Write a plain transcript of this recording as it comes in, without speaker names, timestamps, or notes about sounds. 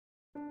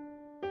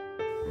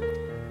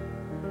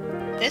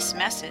This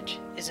message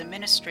is a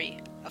ministry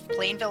of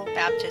Plainville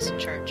Baptist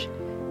Church.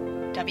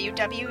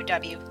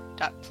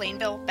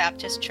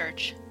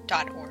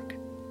 www.plainvillebaptistchurch.org.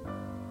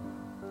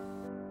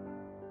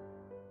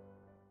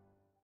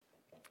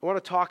 I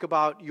want to talk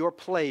about your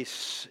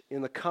place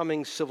in the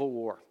coming Civil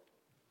War.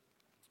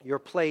 Your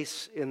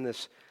place in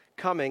this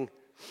coming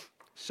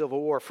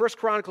Civil War. 1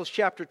 Chronicles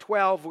chapter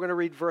 12, we're going to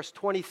read verse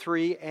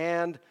 23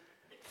 and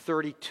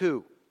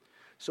 32.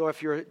 So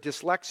if you're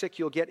dyslexic,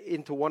 you'll get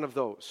into one of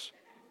those.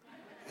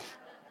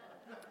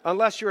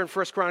 Unless you're in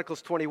 1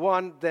 Chronicles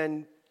 21,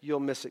 then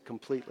you'll miss it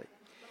completely.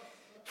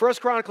 1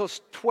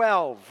 Chronicles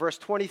 12, verse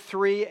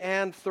 23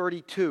 and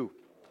 32.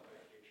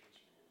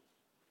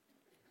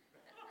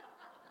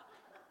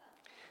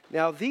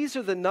 Now, these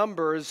are the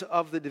numbers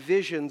of the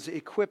divisions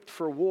equipped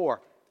for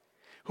war,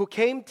 who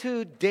came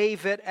to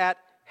David at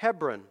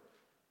Hebron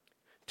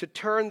to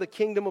turn the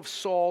kingdom of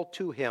Saul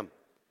to him,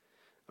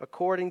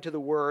 according to the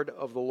word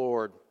of the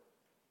Lord.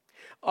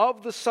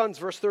 Of the sons,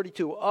 verse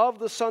 32, of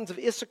the sons of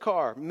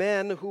Issachar,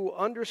 men who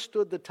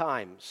understood the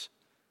times.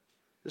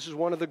 This is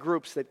one of the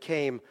groups that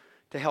came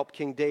to help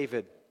King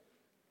David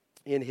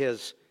in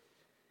his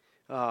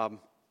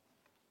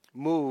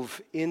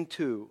move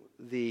into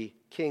the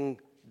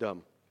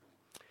kingdom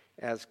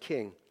as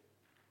king.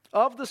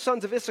 Of the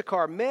sons of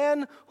Issachar,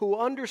 men who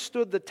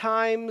understood the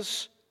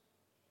times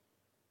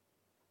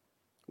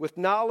with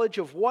knowledge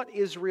of what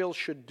Israel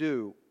should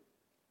do.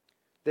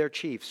 Their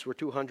chiefs were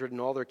 200,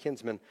 and all their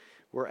kinsmen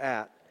were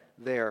at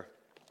their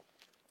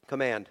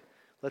command.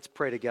 Let's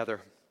pray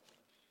together.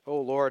 Oh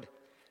Lord,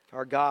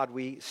 our God,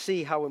 we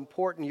see how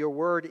important your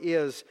word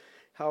is,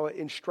 how it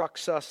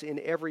instructs us in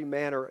every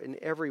manner, in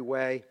every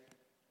way,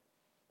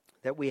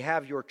 that we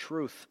have your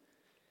truth.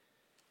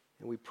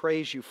 And we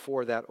praise you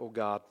for that, oh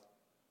God.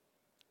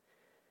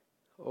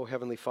 Oh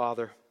Heavenly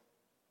Father,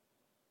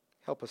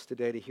 help us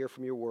today to hear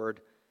from your word.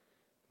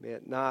 May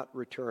it not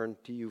return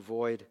to you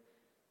void.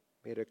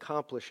 May it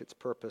accomplish its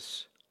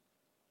purpose.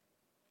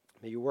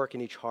 May you work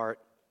in each heart.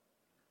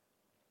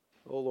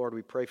 Oh Lord,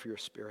 we pray for your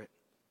Spirit,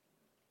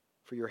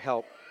 for your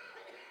help,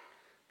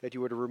 that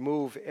you would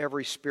remove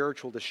every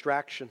spiritual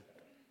distraction,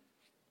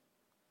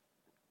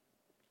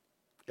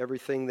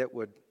 everything that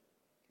would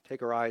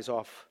take our eyes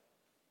off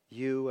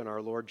you and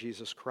our Lord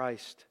Jesus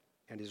Christ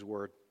and his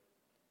word.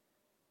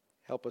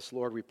 Help us,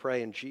 Lord, we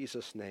pray in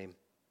Jesus' name.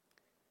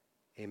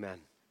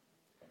 Amen.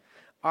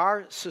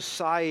 Our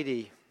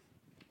society,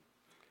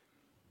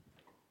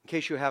 in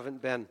case you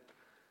haven't been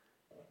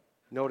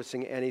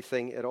noticing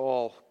anything at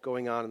all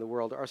going on in the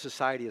world, our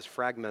society is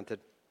fragmented.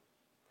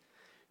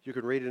 You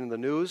can read it in the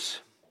news.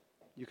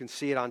 You can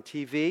see it on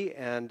TV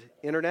and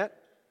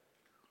internet.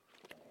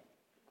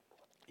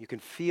 You can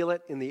feel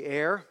it in the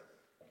air.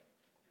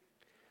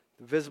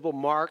 The visible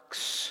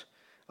marks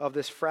of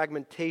this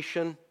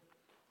fragmentation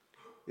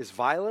is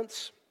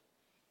violence.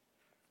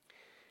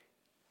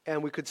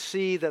 And we could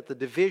see that the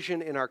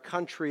division in our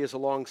country is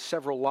along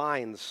several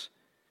lines.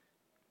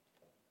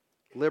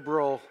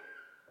 Liberal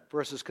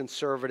versus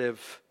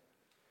conservative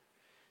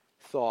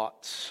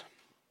thoughts,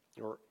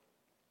 or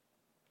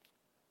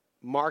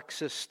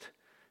Marxist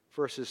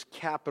versus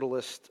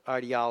capitalist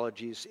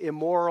ideologies,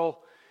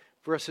 immoral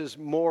versus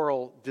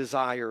moral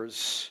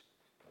desires,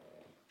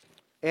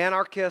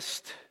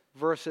 anarchist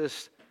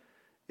versus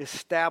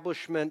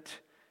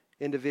establishment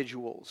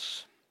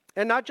individuals.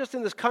 And not just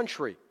in this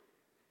country.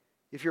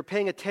 If you're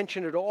paying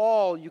attention at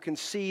all, you can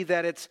see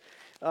that it's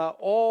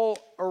all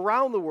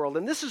around the world.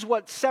 And this is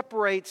what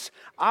separates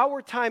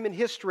our time in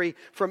history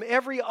from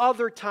every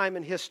other time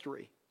in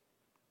history.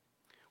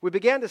 We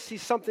began to see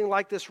something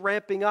like this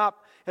ramping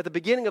up at the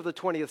beginning of the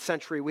 20th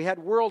century. We had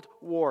world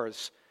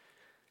wars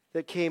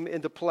that came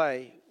into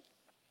play.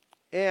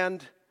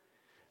 And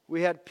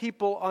we had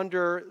people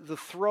under the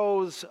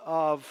throes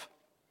of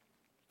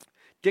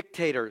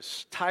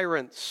dictators,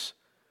 tyrants,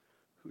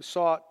 who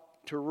sought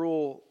to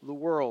rule the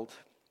world.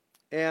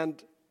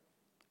 And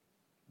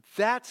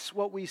that's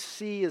what we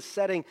see is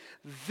setting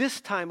this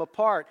time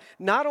apart.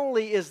 Not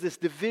only is this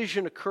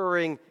division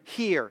occurring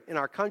here in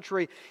our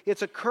country,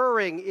 it's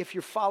occurring, if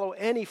you follow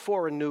any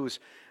foreign news,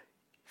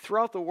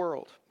 throughout the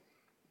world.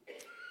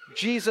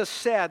 Jesus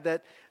said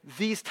that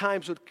these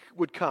times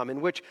would come in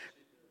which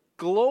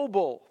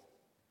global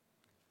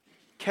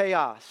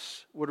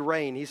chaos would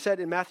reign. He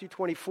said in Matthew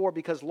 24,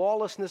 because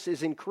lawlessness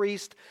is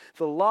increased,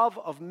 the love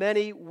of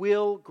many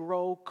will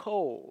grow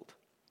cold.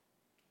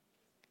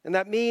 And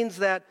that means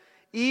that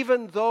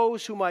even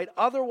those who might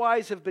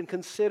otherwise have been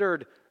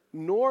considered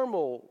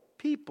normal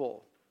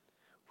people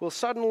will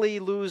suddenly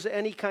lose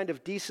any kind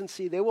of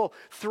decency. They will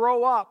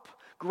throw up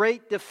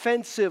great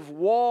defensive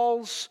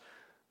walls.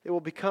 They will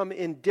become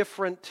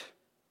indifferent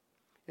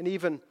and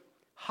even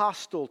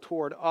hostile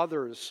toward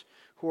others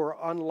who are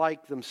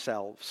unlike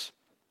themselves.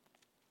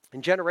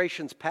 In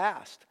generations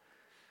past,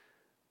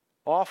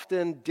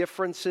 often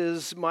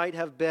differences might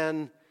have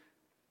been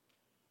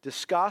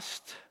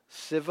discussed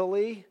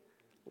civilly,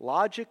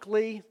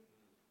 logically.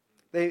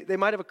 They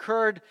might have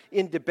occurred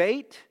in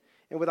debate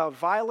and without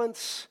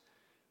violence,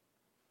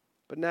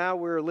 but now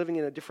we're living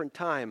in a different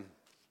time.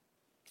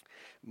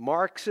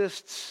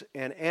 Marxists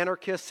and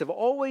anarchists have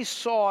always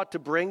sought to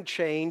bring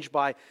change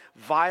by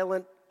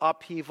violent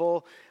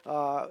upheaval.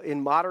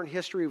 In modern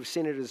history, we've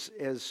seen it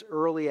as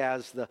early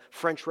as the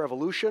French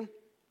Revolution,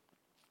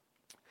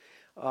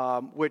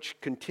 which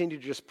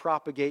continued to just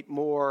propagate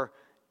more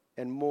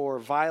and more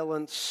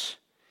violence.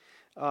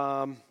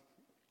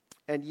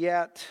 And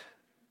yet,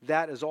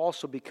 that has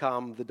also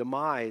become the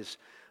demise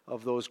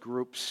of those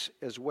groups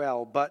as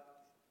well. But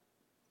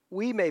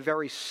we may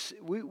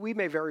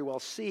very well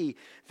see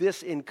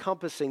this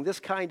encompassing, this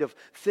kind of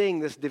thing,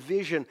 this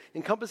division,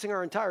 encompassing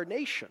our entire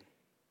nation.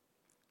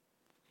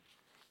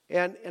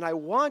 And I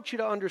want you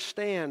to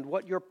understand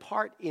what your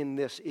part in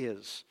this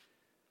is.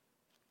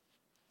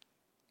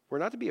 We're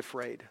not to be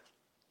afraid.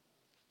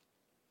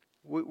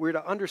 We're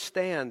to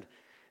understand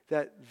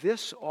that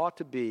this ought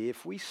to be,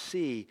 if we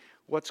see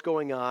what's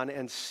going on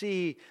and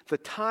see the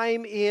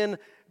time in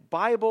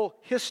Bible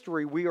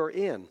history we are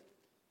in,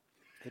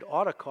 it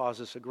ought to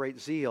cause us a great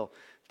zeal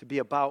to be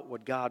about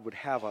what God would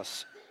have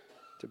us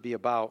to be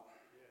about.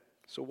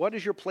 So what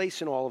is your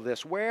place in all of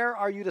this? Where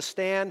are you to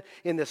stand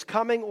in this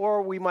coming,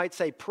 or we might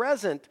say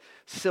present,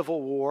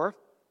 civil war?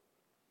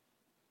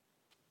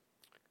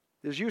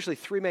 There's usually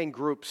three main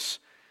groups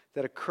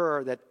that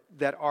occur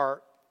that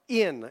are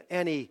in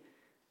any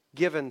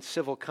given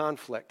civil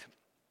conflict.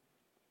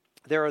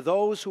 There are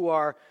those who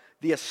are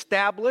the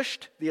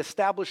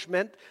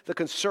establishment, the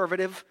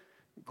conservative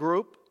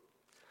group.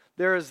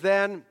 There is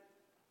then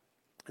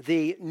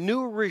the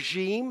new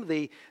regime,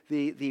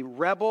 the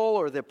rebel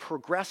or the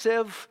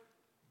progressive.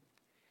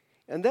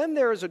 And then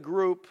there is a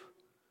group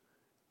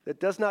that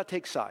does not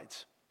take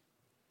sides.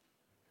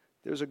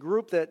 There's a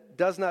group that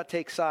does not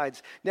take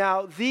sides.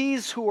 Now,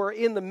 these who are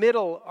in the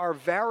middle are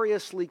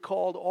variously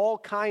called all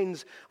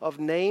kinds of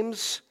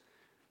names: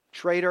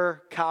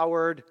 traitor,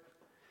 coward,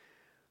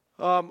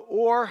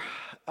 or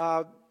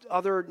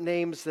other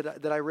names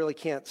that I really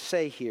can't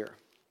say here.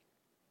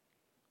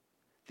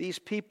 These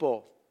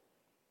people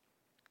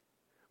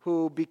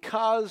who,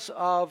 because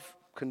of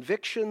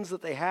convictions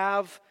that they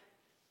have,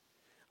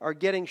 are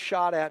getting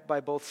shot at by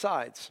both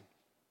sides.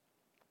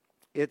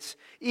 It's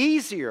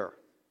easier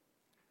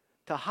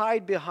to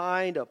hide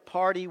behind a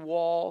party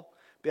wall,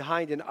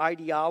 behind an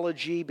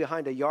ideology,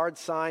 behind a yard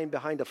sign,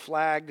 behind a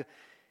flag,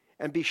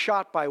 and be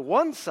shot by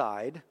one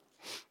side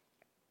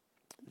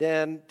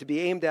than to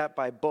be aimed at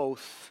by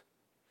both,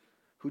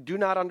 who do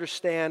not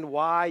understand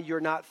why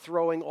you're not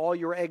throwing all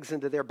your eggs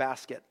into their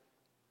basket.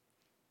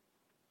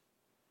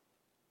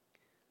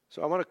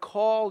 So I want to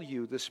call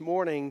you this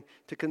morning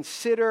to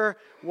consider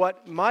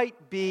what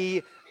might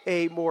be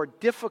a more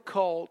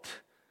difficult,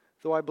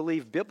 though I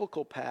believe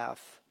biblical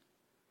path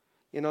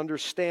in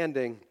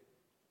understanding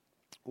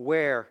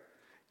where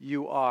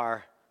you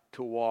are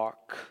to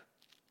walk,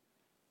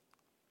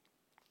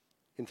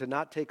 and to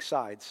not take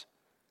sides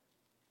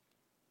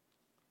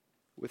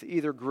with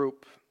either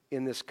group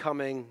in this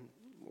coming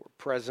or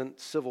present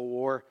civil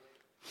war,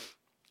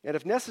 and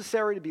if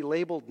necessary to be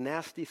labeled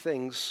nasty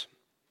things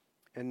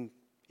and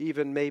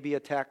even maybe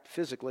attacked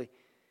physically.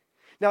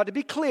 Now, to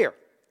be clear,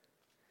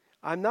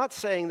 I'm not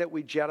saying that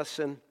we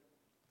jettison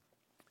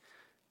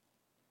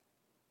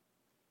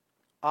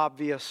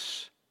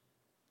obvious,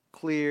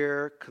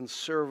 clear,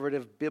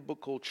 conservative,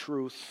 biblical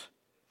truth,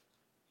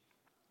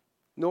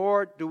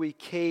 nor do we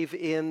cave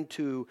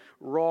into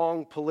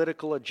wrong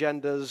political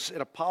agendas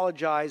and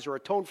apologize or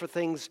atone for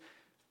things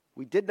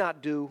we did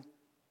not do,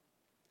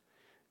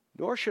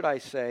 nor should I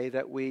say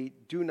that we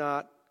do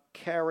not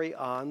carry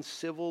on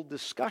civil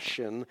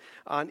discussion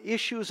on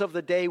issues of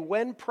the day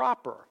when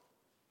proper.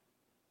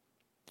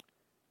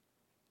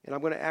 And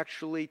I'm going to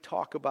actually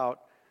talk about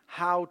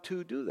how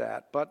to do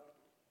that, but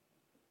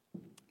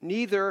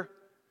neither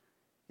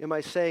am I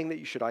saying that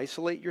you should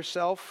isolate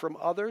yourself from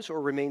others or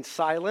remain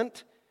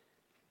silent.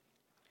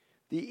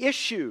 The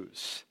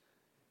issues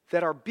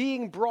that are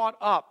being brought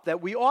up that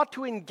we ought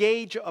to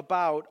engage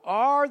about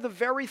are the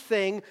very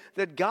thing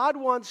that God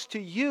wants to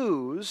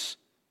use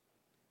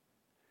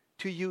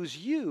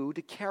you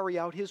to carry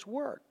out His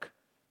work.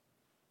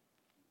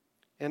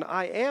 And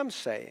I am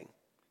saying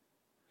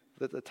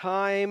that the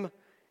time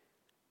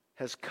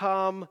has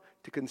come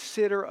to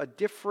consider a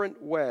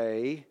different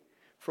way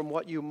from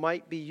what you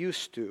might be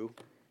used to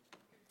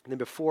than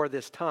before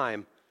this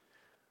time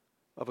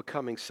of a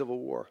coming civil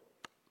war.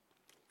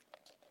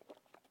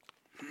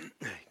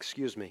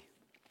 Excuse me,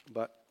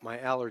 but my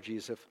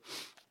allergies have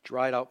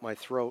dried out my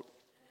throat,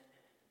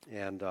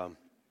 and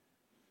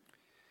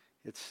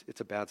it's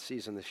a bad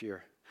season this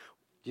year.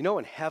 You know,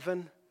 in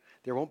heaven,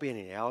 there won't be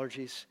any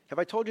allergies. Have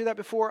I told you that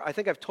before? I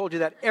think I've told you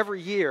that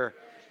every year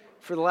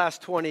for the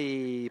last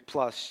 20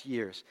 plus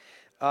years.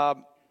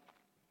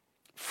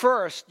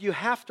 First, you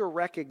have to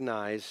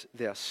recognize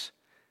this.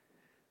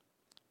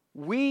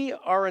 We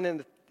are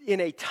in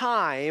a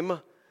time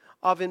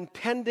of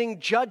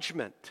impending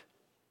judgment.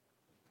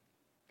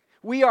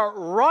 We are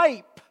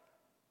ripe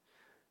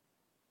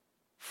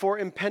for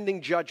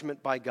impending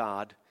judgment by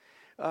God.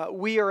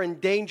 We are in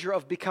danger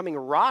of becoming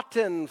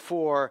rotten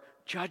for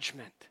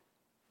judgment.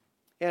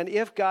 And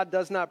if God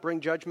does not bring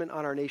judgment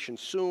on our nation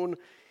soon,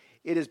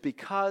 it is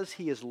because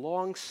he is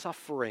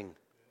long-suffering.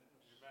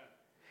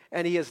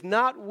 And he is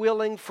not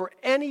willing for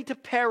any to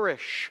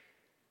perish,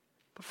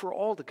 but for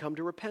all to come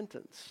to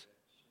repentance.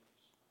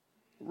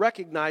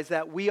 Recognize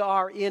that we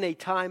are in a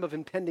time of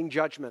impending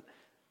judgment.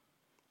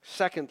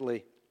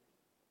 Secondly,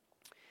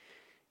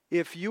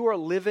 if you are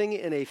living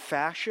in a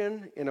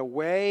fashion, in a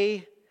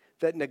way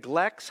that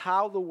neglects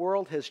how the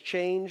world has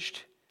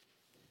changed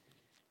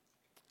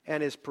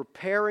and is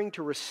preparing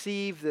to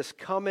receive this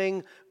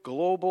coming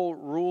global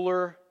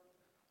ruler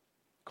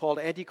called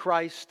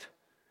Antichrist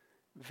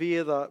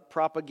via the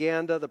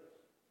propaganda, the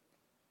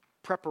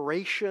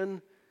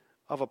preparation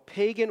of a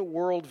pagan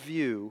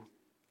worldview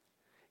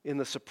in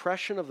the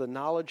suppression of the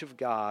knowledge of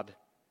God,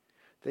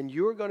 then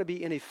you're going to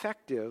be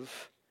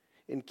ineffective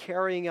in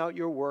carrying out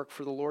your work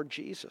for the Lord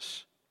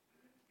Jesus.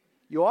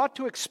 We ought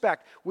to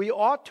expect,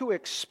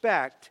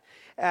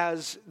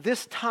 as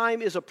this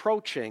time is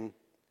approaching,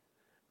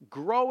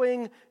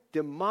 growing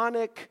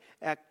demonic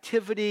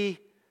activity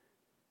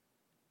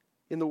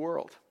in the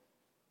world.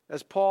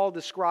 As Paul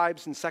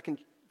describes in 2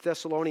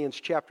 Thessalonians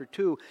chapter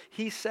 2,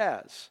 he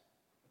says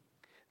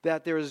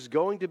that there is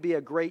going to be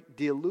a great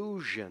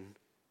delusion.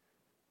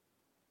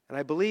 And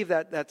I believe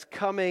that that's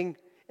coming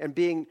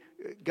and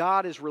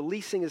God is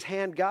releasing his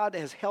hand. God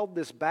has held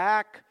this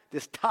back,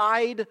 this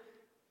tide.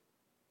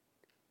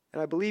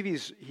 And I believe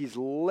he's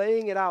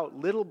laying it out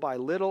little by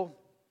little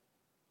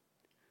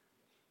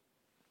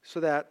so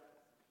that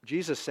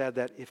Jesus said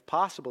that if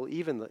possible,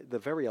 even the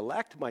very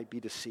elect might be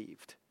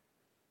deceived.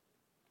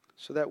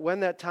 So that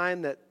when that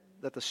time that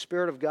the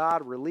Spirit of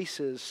God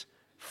releases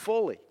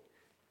fully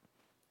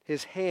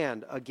his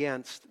hand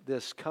against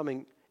this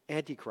coming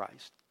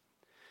Antichrist,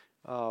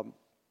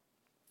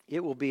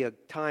 it will be a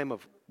time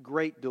of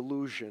great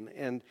delusion.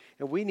 And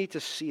we need to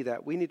see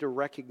that. We need to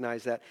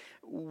recognize that.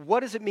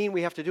 What does it mean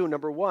we have to do?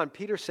 Number one,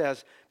 Peter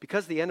says,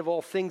 because the end of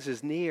all things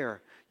is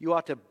near, you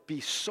ought to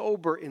be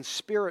sober in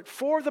spirit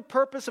for the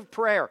purpose of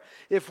prayer.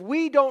 If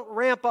we don't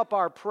ramp up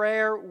our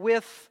prayer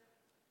with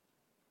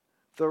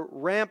the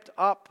ramped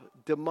up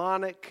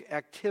demonic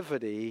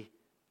activity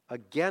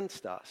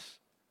against us,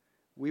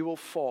 we will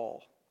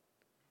fall.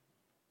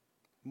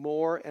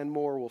 More and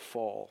more will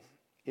fall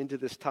into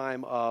this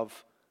time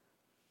of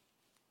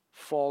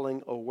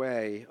falling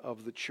away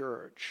of the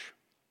church.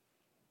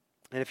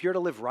 And if you're to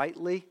live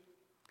rightly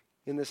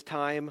in this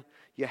time,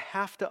 you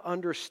have to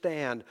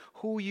understand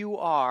who you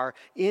are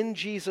in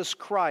Jesus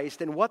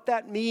Christ and what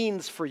that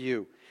means for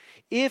you.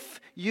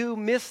 If you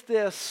miss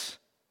this,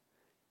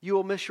 you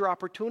will miss your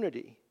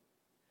opportunity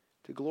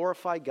to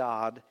glorify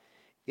God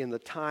in the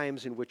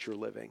times in which you're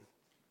living.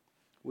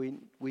 We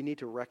need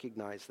to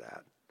recognize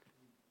that.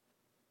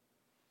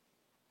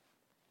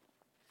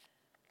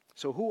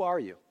 So who are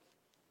you?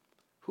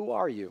 Who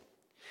are you?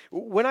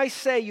 When I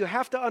say you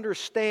have to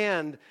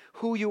understand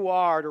who you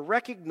are, to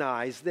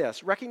recognize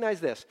this.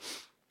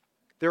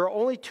 There are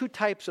only two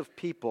types of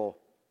people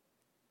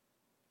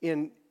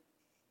in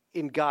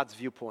God's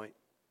viewpoint.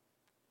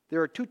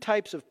 There are two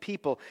types of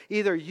people.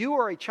 Either you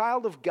are a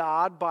child of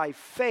God by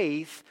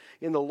faith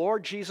in the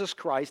Lord Jesus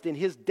Christ, in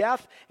his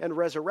death and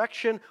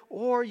resurrection,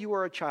 or you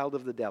are a child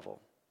of the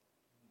devil.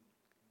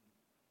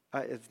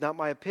 It's not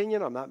my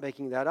opinion. I'm not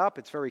making that up.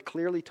 It's very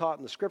clearly taught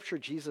in the Scripture.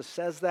 Jesus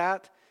says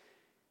that.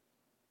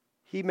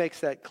 He makes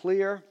that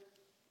clear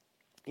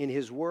in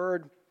his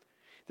word.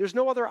 There's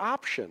no other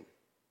option.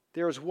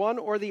 There's one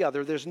or the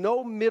other. There's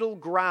no middle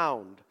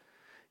ground.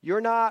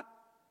 You're not,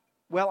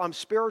 well, I'm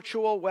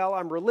spiritual, well,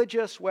 I'm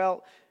religious.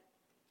 Well,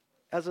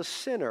 as a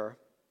sinner,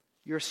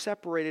 you're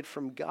separated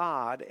from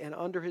God and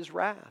under his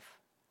wrath.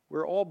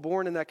 We're all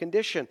born in that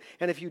condition.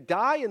 And if you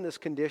die in this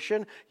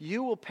condition,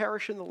 you will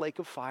perish in the lake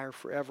of fire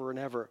forever and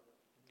ever.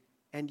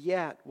 And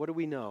yet, what do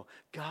we know?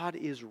 God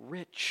is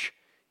rich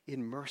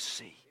in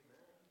mercy.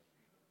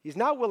 He's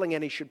not willing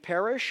any should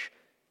perish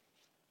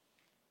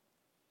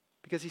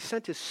because he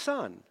sent his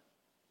Son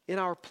in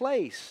our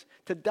place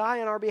to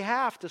die on our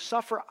behalf, to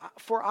suffer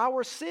for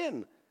our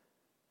sin.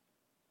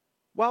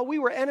 While we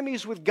were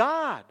enemies with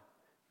God,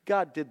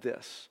 God did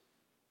this.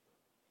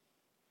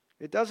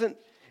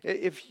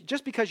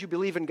 Just because you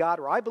believe in God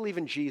or I believe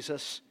in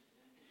Jesus,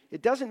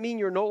 it doesn't mean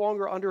you're no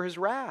longer under his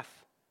wrath.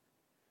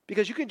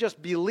 Because you can just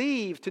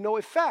believe to no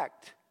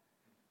effect.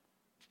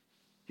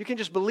 You can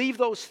just believe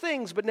those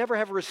things but never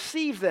have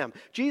received them.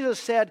 Jesus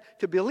said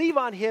to believe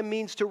on him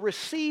means to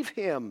receive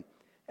him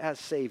as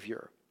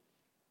Savior.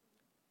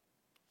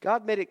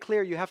 God made it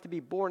clear you have to be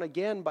born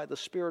again by the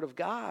Spirit of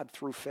God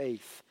through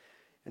faith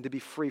and to be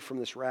free from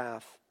this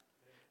wrath.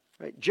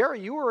 Right? Jerry,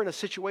 you were in a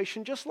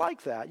situation just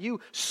like that.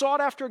 You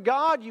sought after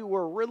God, you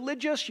were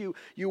religious, you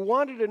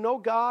wanted to know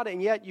God,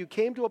 and yet you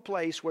came to a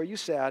place where you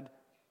said,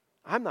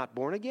 I'm not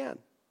born again.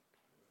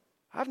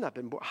 I've not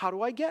been born. How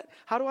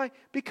do I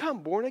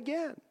become born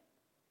again?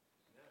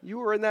 You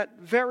were in that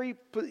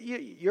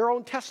your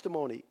own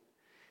testimony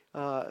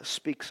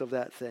speaks of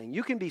that thing.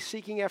 You can be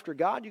seeking after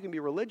God, you can be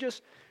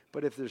religious,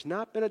 But if there's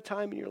not been a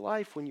time in your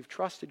life when you've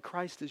trusted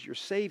Christ as your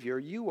Savior,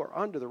 you are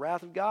under the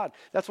wrath of God.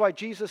 That's why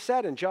Jesus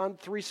said in John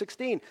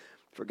 3:16,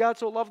 "For God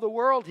so loved the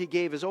world, he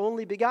gave his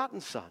only begotten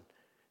Son,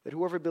 that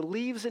whoever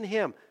believes in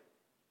him,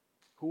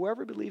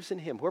 whoever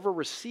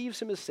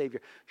receives him as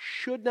Savior,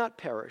 should not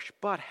perish,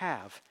 but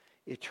have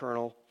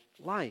eternal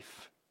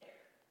life."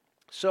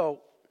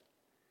 So,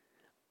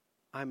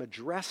 I'm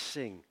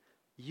addressing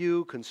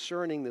you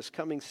concerning this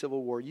coming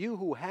civil war, you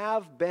who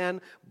have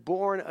been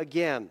born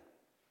again.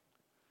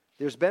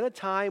 There's been a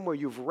time where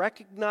you've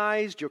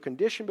recognized your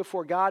condition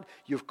before God.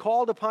 You've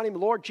called upon him,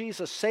 "Lord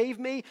Jesus, save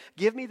me.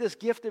 Give me this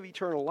gift of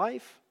eternal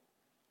life."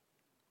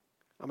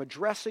 I'm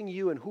addressing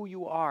you and who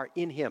you are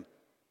in him.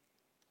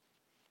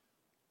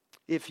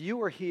 If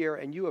you are here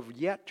and you have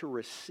yet to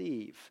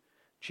receive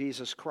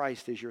Jesus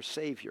Christ as your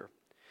Savior,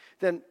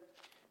 then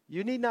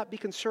you need not be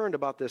concerned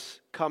about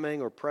this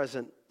coming or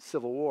present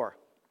civil war.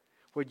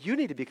 What you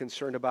need to be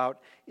concerned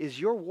about is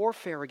your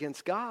warfare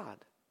against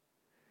God.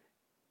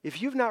 If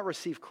you've not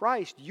received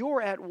Christ,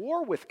 you're at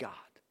war with God.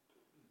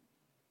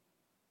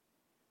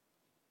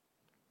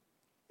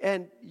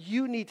 And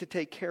you need to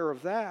take care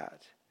of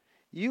that.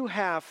 You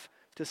have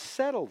to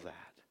settle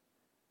that.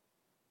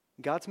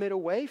 God's made a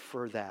way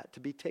for that to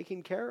be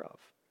taken care of.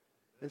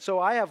 And so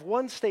I have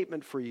one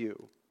statement for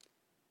you,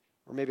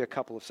 or maybe a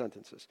couple of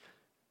sentences.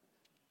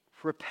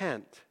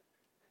 Repent.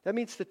 That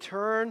means to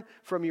turn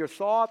from your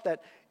thought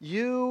that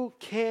you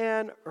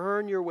can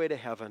earn your way to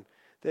heaven,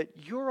 that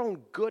your own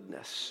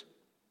goodness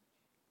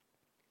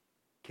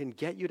can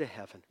get you to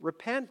heaven.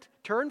 Repent,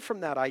 turn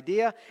from that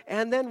idea,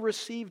 and then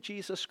receive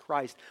Jesus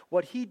Christ.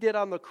 What he did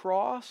on the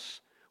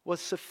cross was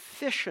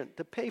sufficient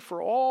to pay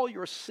for all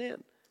your sin.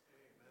 Amen.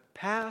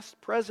 Past,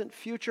 present,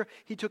 future.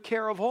 He took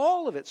care of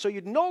all of it. So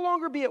you'd no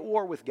longer be at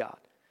war with God.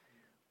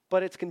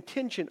 But it's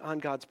contingent on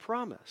God's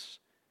promise.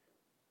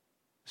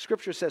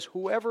 Scripture says,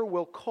 "Whoever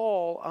will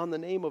call on the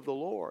name of the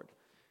Lord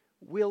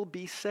will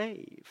be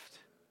saved."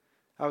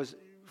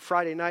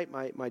 Friday night,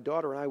 my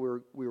daughter and I,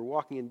 we were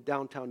walking in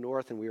downtown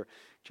North, and we were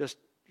just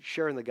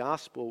sharing the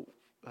gospel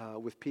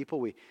with people.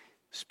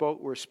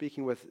 We're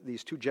speaking with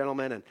these two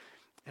gentlemen,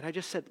 and I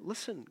just said,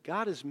 "Listen,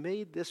 God has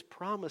made this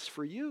promise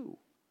for you.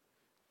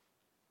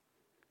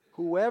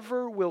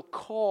 Whoever will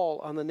call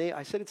on the name,"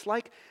 I said, it's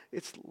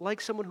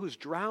like someone who's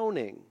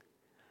drowning,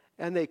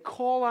 and they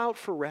call out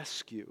for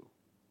rescue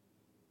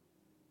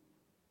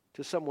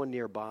to someone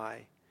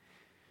nearby.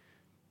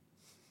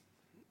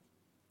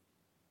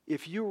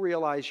 If you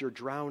realize you're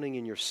drowning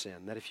in your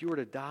sin, that if you were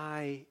to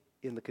die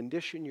in the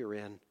condition you're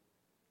in,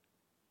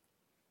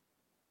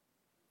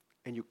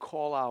 and you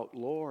call out,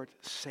 "Lord,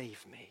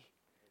 save me.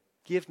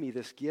 Give me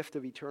this gift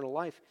of eternal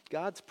life,"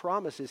 God's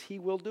promise is he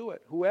will do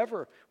it.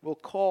 Whoever will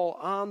call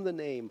on the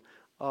name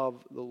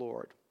of the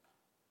Lord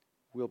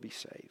will be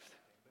saved.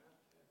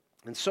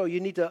 And so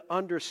you need to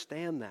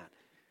understand that.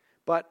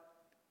 But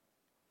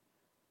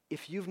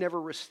if you've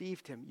never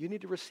received him, you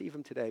need to receive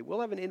him today.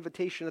 We'll have an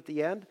invitation at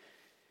the end.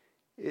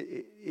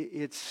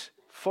 It's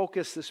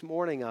focused this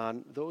morning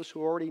on those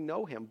who already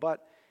know him.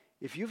 But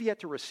if you've yet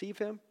to receive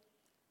him,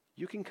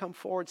 you can come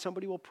forward.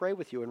 Somebody will pray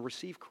with you and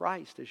receive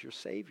Christ as your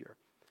Savior.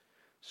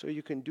 So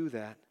you can do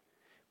that.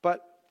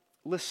 But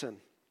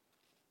listen,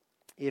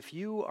 if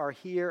you are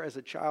here as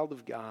a child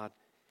of God,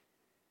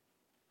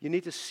 you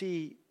need to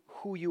see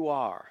who you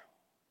are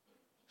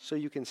so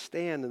you can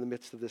stand in the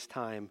midst of this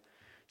time.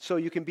 So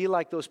you can be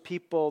like those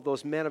people,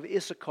 those men of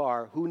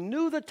Issachar who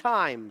knew the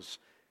times,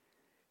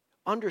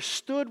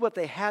 understood what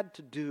they had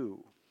to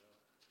do.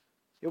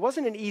 It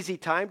wasn't an easy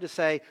time to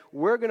say,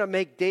 we're going to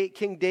make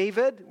King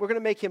David, we're going to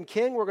make him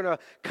king, we're going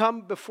to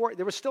come before.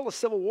 There was still a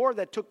civil war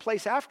that took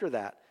place after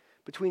that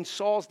between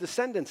Saul's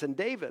descendants and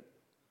David.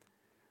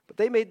 But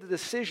they made the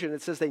decision.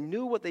 It says they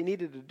knew what they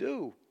needed to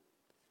do.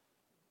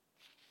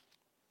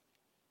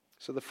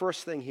 So the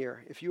first thing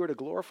here, if you were to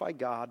glorify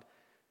God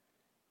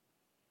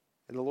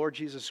and the Lord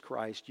Jesus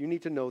Christ, you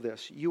need to know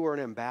this. You are an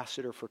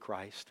ambassador for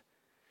Christ.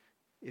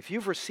 If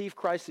you've received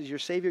Christ as your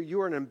Savior, you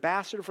are an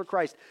ambassador for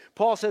Christ.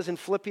 Paul says in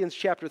Philippians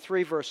chapter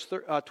 3, verse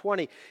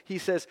 20, he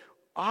says,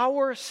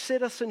 our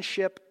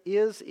citizenship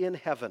is in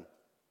heaven.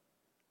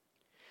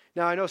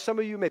 Now, I know some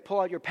of you may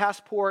pull out your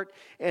passport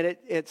and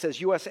it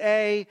says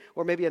USA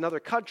or maybe another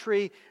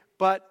country,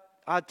 but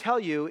I'll tell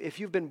you, if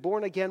you've been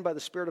born again by the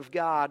Spirit of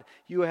God,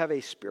 you have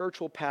a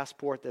spiritual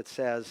passport that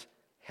says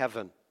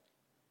heaven.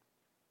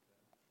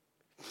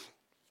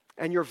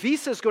 And your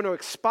visa is going to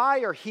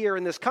expire here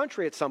in this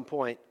country at some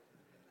point.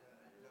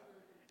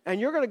 And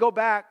you're going to go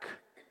back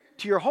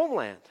to your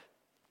homeland.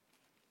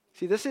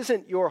 See, this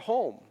isn't your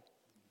home.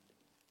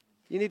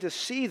 You need to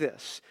see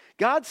this.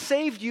 God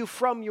saved you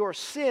from your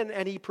sin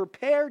and He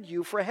prepared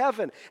you for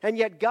heaven. And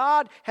yet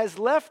God has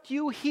left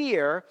you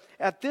here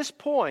at this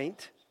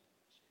point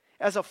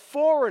as a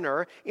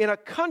foreigner in a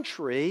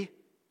country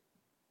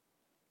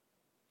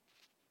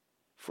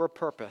for a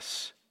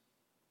purpose.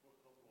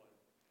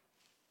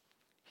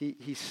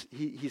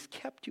 He's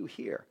kept you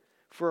here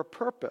for a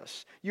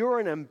purpose. You're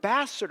an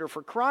ambassador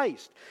for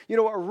Christ. You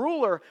know, a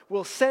ruler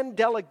will send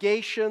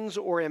delegations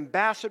or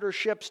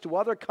ambassadorships to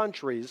other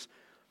countries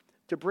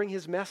to bring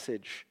his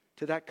message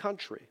to that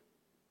country.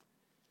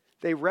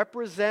 They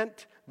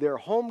represent their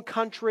home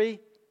country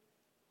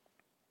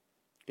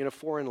in a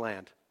foreign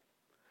land.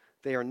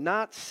 They are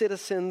not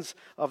citizens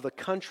of the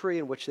country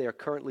in which they are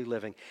currently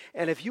living.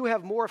 And if you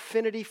have more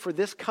affinity for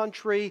this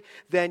country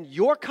than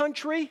your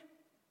country,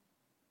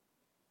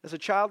 as a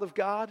child of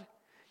God,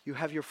 you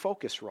have your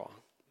focus wrong.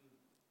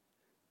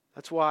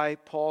 That's why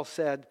Paul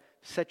said,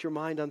 set your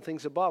mind on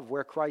things above,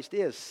 where Christ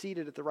is,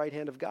 seated at the right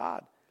hand of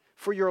God.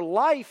 For your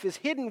life is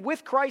hidden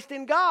with Christ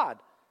in God.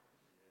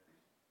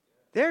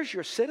 There's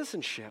your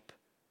citizenship,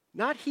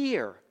 not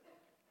here.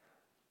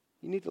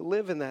 You need to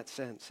live in that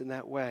sense, in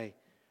that way.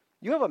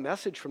 You have a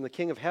message from the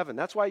King of Heaven.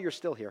 That's why you're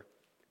still here.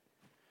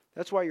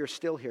 That's why you're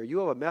still here. You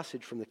have a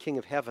message from the King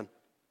of Heaven.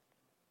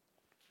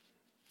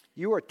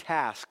 You are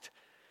tasked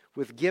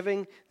with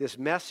giving this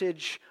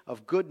message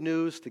of good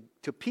news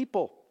to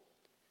people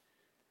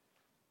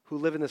who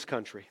live in this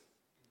country.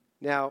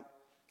 Now,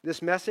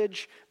 this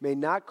message may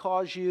not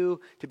cause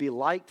you to be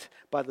liked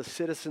by the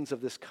citizens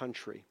of this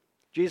country.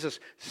 Jesus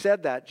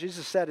said that.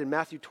 Jesus said in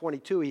Matthew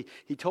 22,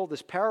 he told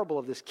this parable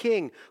of this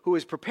king who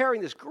is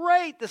preparing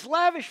this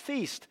lavish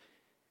feast.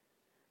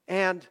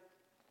 And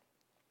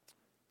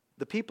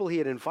the people he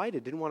had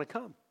invited didn't want to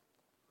come.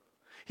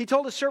 He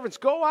told his servants,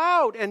 go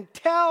out and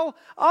tell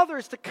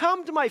others to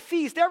come to my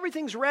feast.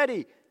 Everything's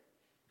ready.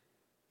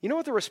 You know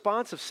what the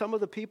response of some of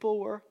the people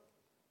were?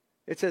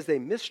 It says they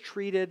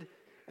mistreated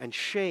and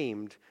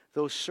shamed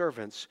those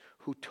servants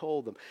who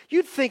told them.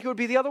 You'd think it would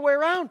be the other way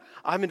around.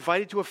 I'm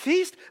invited to a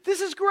feast.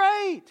 This is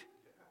great.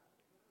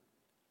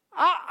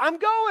 I'm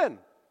going.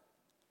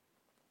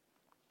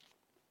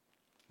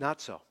 Not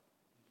so.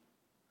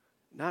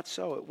 Not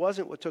so. It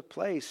wasn't what took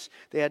place.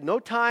 They had no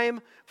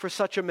time for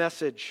such a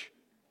message.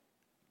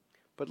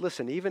 But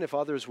listen, even if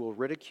others will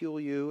ridicule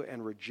you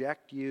and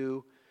reject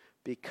you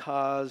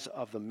because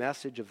of the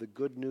message of the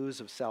good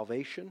news of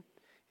salvation,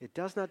 it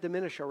does not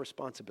diminish our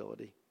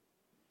responsibility.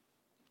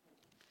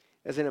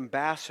 As an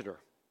ambassador,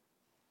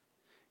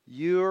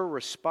 you're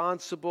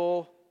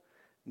responsible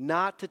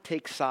not to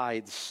take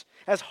sides,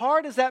 as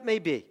hard as that may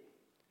be.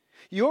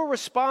 You're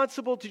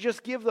responsible to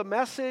just give the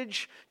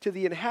message to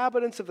the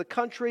inhabitants of the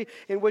country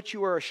in which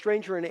you are a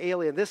stranger and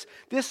alien. This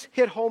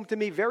hit home to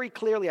me very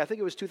clearly. I think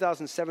it was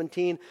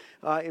 2017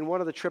 in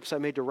one of the trips I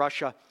made to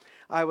Russia.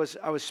 I was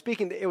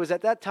speaking. It was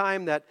at that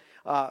time that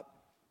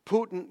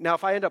Putin. Now,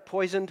 if I end up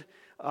poisoned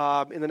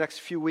in the next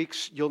few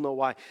weeks, you'll know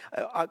why.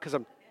 Because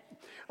I'm.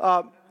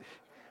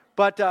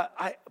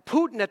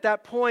 Putin at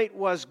that point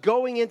was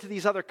going into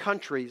these other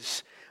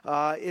countries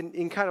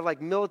in kind of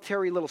like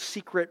military little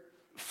secret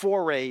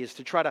forays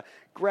to try to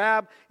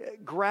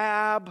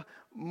grab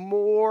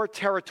more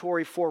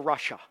territory for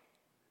Russia.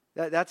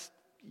 That's,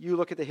 you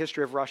look at the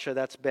history of Russia,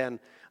 that's been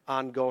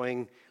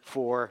ongoing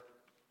for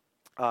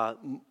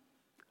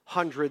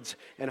hundreds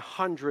and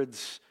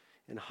hundreds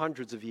and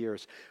hundreds of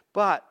years.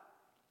 But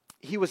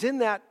he was in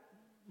that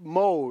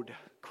mode,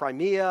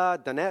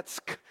 Crimea,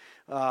 Donetsk,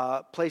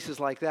 places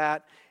like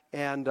that.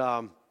 And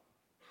I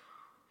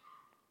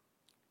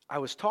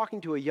was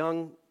talking to a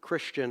young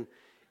Christian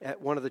at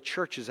one of the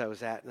churches I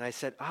was at, and I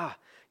said,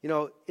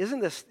 isn't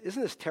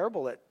this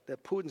terrible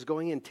that Putin's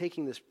going in,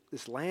 taking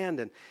this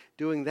land and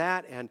doing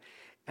that? And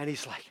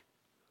he's like,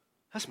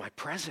 that's my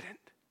president.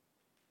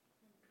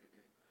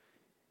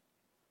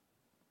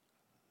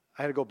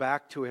 I had to go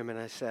back to him and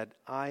I said,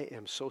 I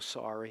am so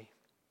sorry.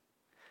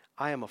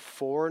 I am a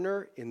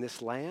foreigner in this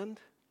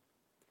land,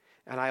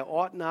 and I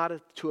ought not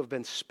to have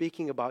been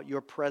speaking about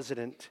your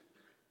president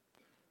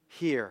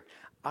here.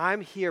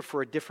 I'm here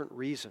for a different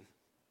reason.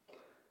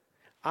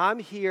 I'm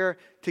here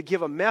to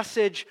give a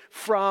message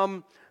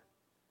from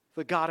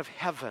the God of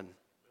heaven.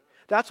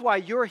 That's why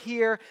you're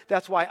here.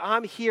 That's why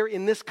I'm here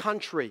in this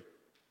country.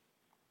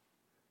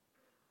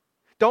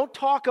 Don't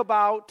talk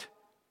about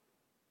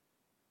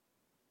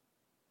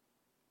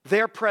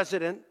their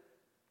president.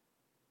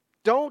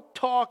 Don't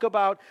talk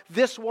about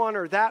this one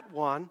or that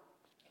one.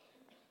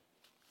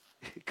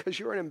 Because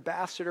you're an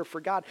ambassador for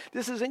God.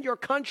 This isn't your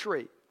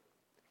country.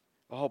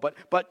 Oh,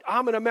 but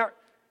I'm an American.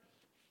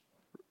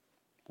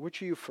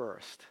 Which are you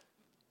first?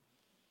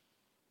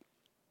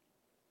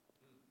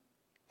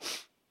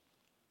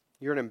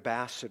 You're an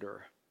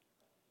ambassador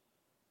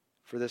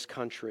for this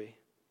country.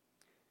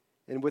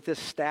 And with this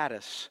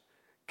status,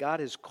 God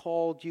has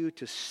called you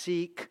to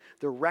seek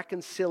the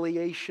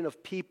reconciliation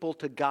of people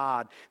to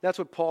God. That's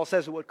what Paul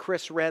says, what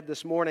Chris read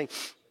this morning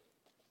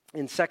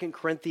in 2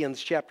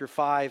 Corinthians chapter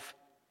 5.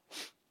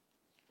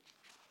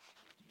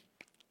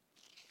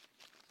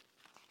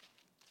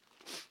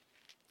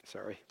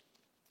 Sorry.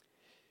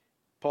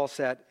 Paul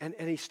said, and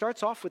he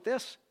starts off with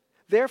this.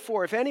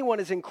 Therefore, if anyone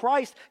is in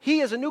Christ,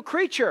 he is a new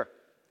creature.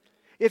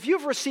 If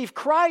you've received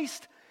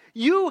Christ,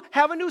 you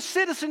have a new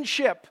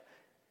citizenship.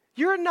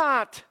 You're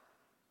not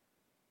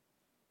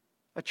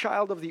a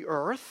child of the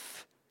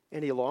earth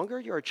any longer.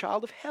 You're a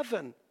child of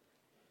heaven.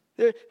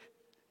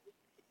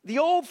 The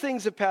old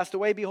things have passed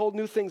away. Behold,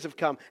 new things have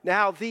come.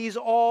 Now,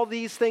 all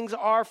these things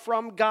are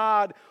from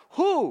God,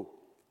 who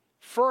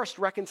first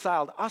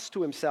reconciled us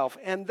to himself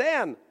and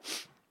then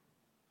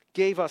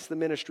gave us the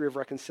ministry of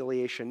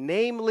reconciliation.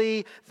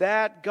 Namely,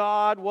 that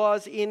God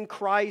was in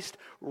Christ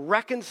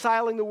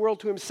reconciling the world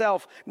to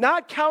himself,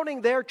 not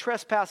counting their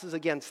trespasses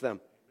against them.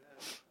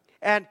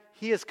 And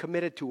he has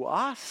committed to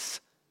us.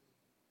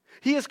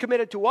 He has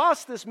committed to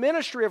us this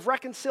ministry of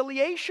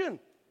reconciliation.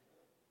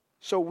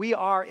 So we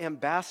are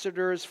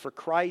ambassadors for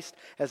Christ,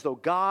 as though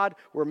God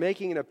were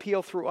making an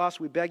appeal through us.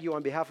 We beg you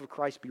on behalf of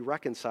Christ, be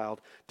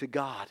reconciled to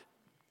God.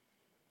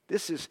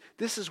 This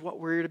is what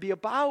we're to be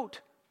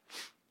about.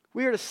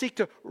 We are to seek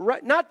to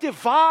not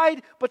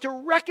divide, but to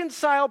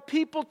reconcile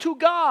people to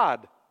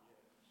God.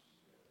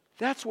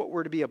 That's what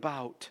we're to be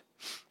about.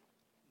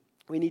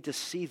 We need to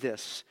see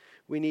this.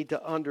 We need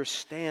to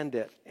understand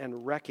it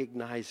and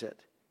recognize it.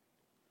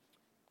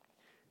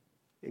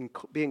 In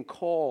being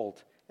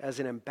called as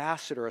an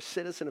ambassador, a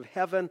citizen of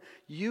heaven,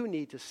 you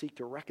need to seek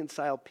to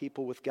reconcile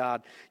people with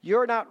God.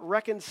 You're not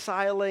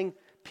reconciling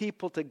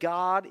people to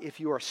God if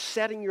you are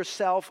setting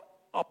yourself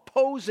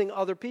opposing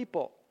other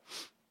people.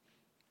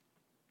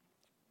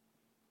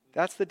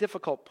 That's the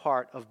difficult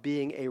part of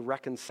being a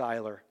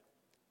reconciler.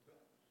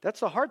 That's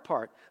the hard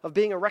part of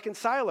being a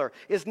reconciler,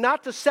 is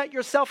not to set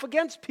yourself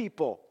against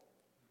people.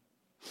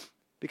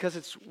 Because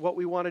it's what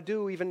we want to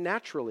do, even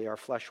naturally. Our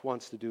flesh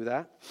wants to do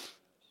that.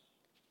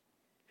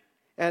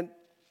 And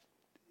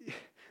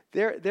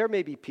there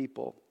may be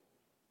people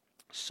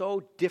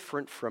so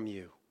different from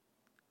you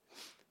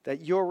that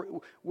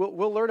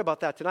we'll learn about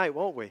that tonight,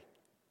 won't we?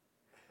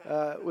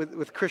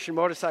 With Christian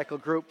Motorcycle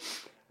Group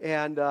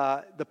and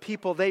the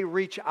people they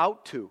reach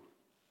out to.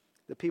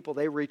 The people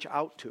they reach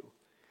out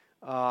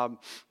to.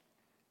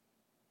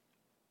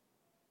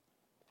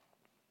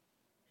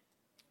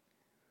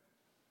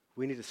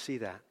 We need to see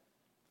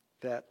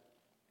that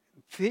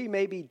they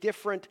may be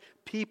different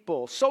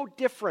people, so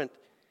different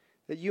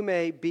that you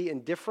may be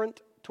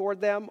indifferent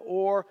toward them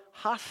or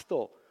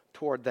hostile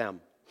toward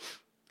them.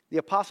 The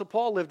Apostle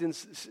Paul lived in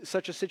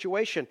such a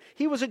situation.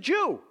 He was a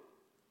Jew.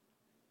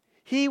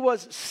 He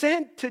was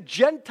sent to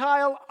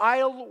Gentile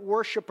idol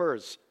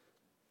worshipers.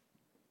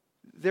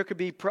 There could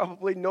be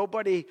probably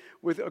nobody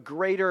with a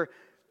greater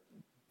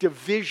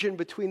division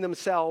between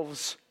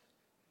themselves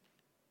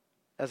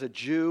as a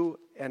Jew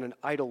and an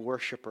idol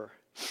worshiper.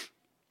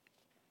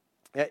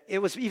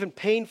 It was even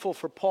painful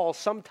for Paul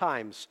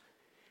sometimes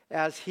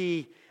as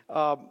he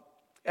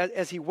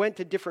went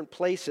to different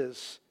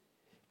places.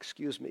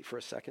 Excuse me for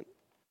a second.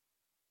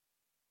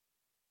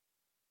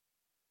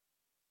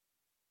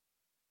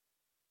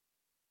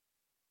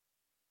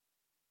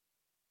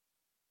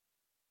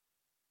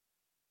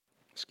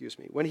 Excuse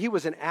me. When he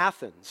was in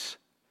Athens,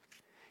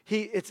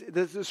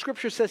 the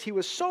scripture says he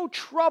was so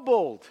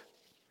troubled.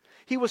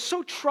 He was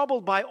so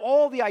troubled by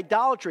all the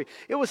idolatry.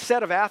 It was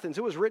said of Athens,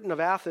 it was written of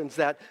Athens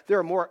that there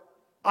are more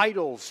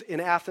idols in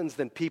Athens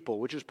than people,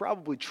 which is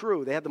probably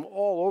true. They had them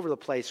all over the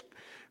place,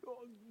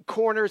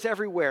 corners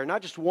everywhere,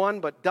 not just one,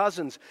 but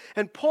dozens.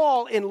 And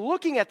Paul, in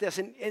looking at this,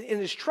 in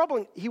his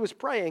troubling, he was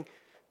praying,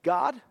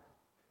 God,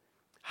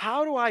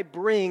 how do I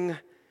bring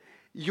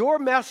your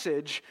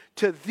message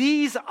to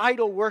these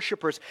idol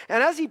worshipers?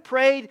 And as he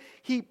prayed,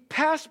 he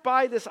passed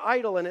by this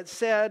idol and it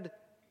said,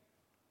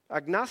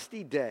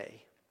 Agnasti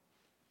Dei,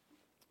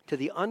 to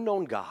the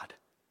unknown God.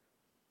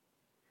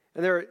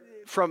 And there,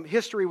 from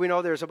history, we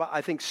know there's about,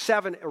 I think,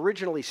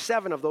 originally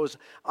seven of those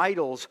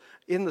idols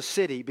in the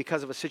city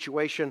because of a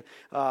situation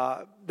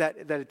that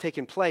had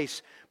taken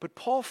place. But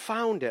Paul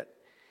found it,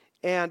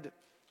 and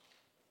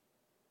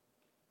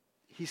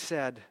he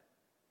said,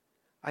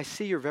 I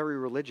see you're very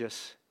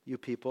religious, you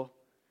people.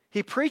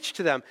 He preached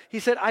to them. He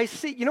said, I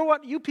see, you know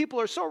what? You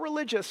people are so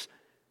religious.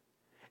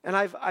 And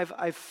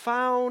I've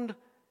found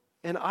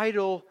an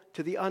idol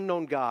to the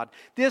unknown God.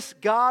 This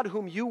God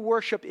whom you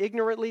worship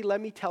ignorantly, let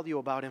me tell you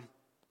about him.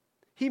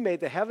 He made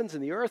the heavens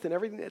and the earth and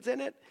everything that's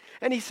in it.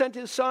 And he sent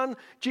his son,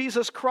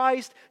 Jesus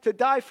Christ, to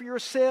die for your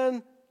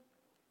sin.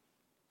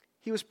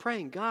 He was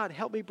praying, God,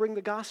 help me bring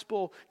the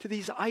gospel to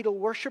these idol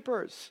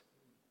worshipers.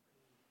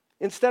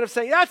 Instead of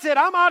saying, that's it,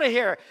 I'm out of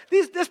here.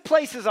 This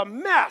place is a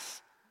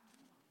mess.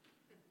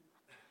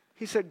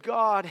 He said,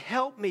 God,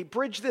 help me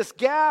bridge this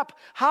gap.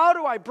 How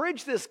do I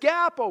bridge this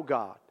gap, oh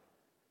God?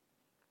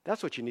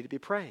 That's what you need to be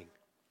praying.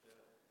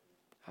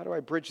 How do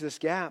I bridge this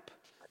gap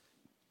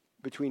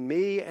between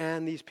me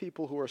and these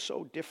people who are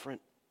so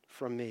different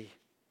from me?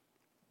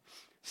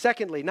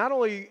 Secondly, not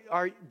only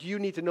do you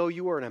need to know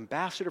you are an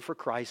ambassador for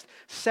Christ,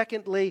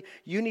 secondly,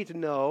 you need to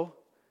know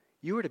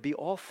you are to be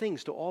all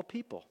things to all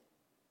people.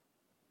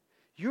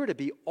 You are to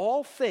be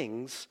all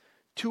things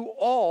to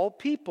all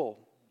people.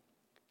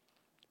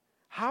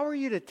 How are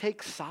you to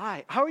take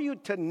sides? How are you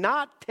to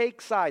not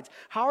take sides?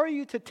 How are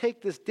you to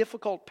take this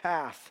difficult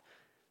path?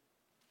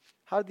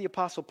 How did the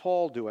Apostle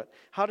Paul do it?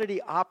 How did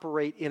he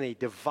operate in a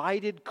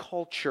divided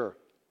culture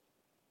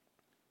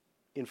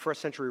in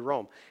first century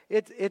Rome?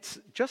 It's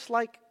just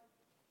like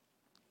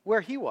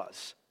where he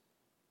was.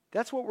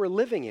 That's what we're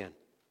living in.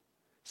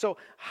 So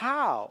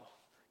how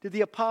did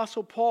the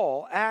Apostle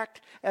Paul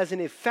act as an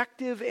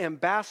effective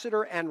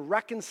ambassador and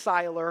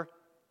reconciler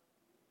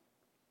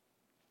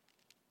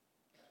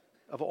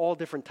of all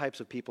different types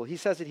of people? He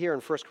says it here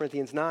in 1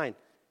 Corinthians 9.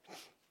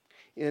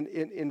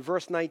 In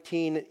verse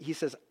 19, he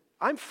says,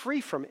 I'm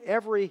free from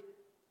every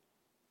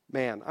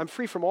man. I'm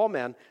free from all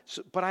men,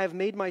 but I have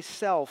made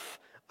myself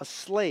a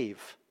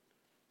slave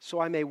so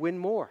I may win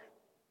more.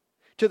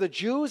 To the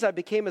Jews I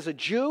became as a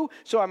Jew,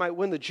 so I might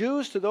win the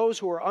Jews. To those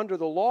who are under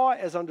the law,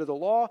 as under the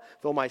law,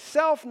 though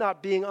myself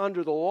not being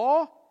under the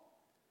law,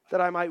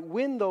 that I might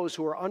win those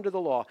who are under the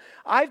law.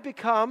 I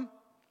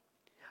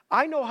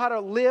know how to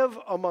live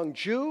among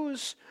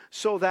Jews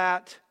so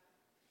that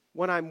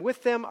when I'm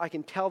with them, I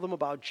can tell them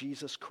about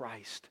Jesus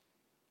Christ.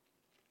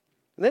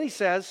 And then he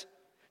says,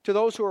 to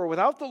those who are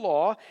without the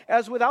law,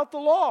 as without the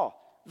law,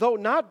 though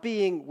not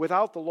being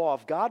without the law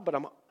of God, but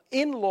I'm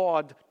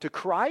in-lawed to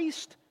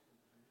Christ,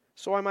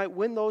 so I might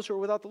win those who are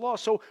without the law.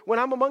 So when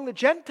I'm among the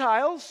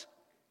Gentiles,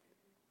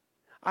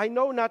 I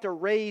know not to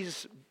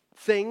raise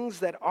things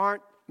that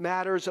aren't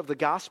matters of the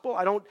gospel.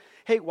 I don't,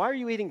 hey, why are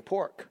you eating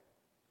pork?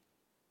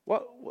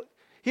 What?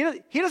 He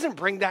doesn't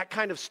bring that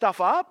kind of stuff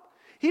up.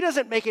 He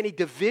doesn't make any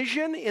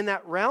division in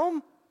that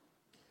realm.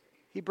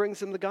 He brings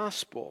them the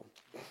gospel.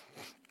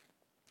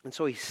 And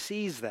so he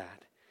sees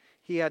that.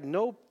 He had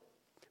no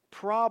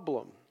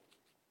problem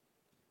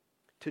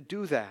to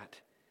do that.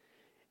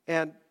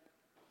 And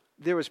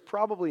there was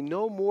probably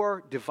no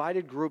more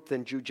divided group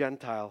than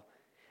Jew-Gentile,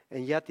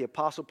 and yet the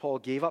Apostle Paul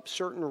gave up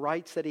certain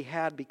rights that he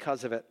had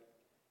because of it.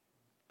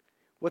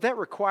 What that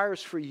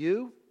requires for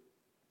you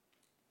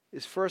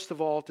is, first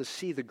of all, to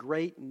see the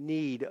great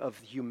need of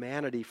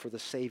humanity for the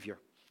Savior.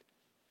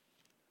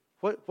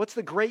 What's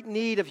the great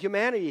need of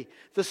humanity?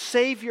 The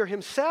Savior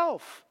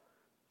himself.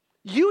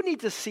 You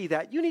need to see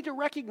that. You need to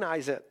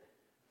recognize it.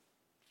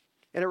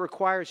 And it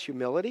requires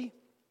humility.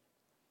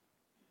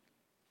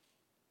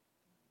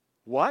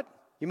 What?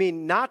 You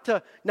mean not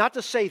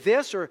to say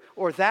this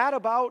or that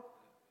about?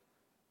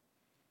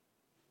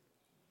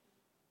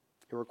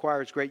 It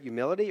requires great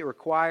humility. It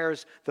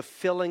requires the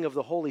filling of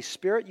the Holy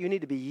Spirit. You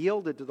need to be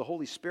yielded to the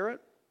Holy Spirit.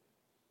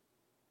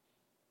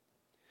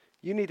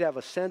 You need to have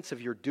a sense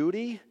of your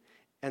duty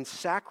and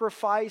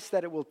sacrifice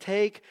that it will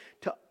take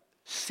to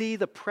see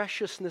the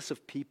preciousness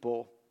of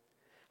people,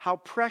 how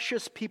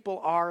precious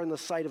people are in the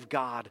sight of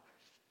God.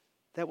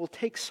 That will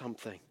take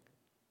something.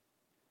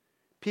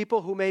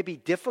 People who may be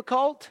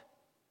difficult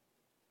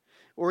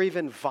or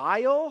even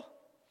vile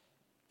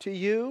to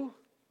you,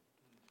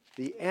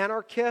 the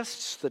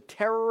anarchists, the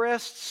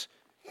terrorists.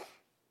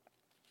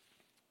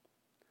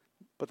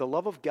 But the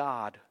love of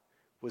God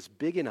was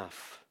big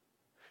enough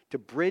to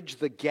bridge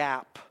the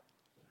gap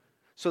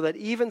so that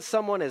even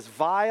someone as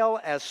vile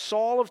as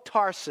Saul of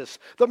Tarsus,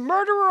 the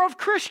murderer of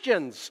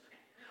Christians,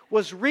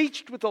 was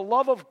reached with the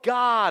love of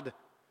God,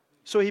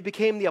 so he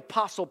became the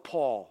Apostle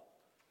Paul.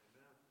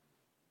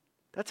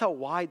 That's how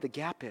wide the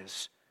gap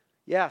is.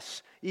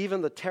 Yes,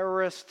 even the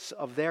terrorists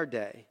of their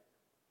day,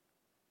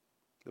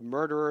 the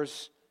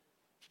murderers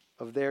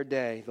of their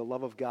day, the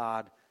love of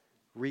God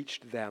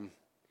reached them.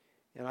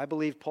 And I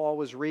believe Paul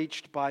was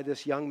reached by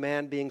this young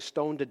man being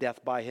stoned to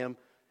death by him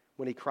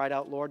when he cried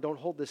out, Lord, don't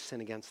hold this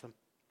sin against them.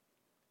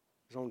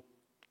 His own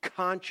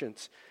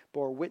conscience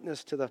bore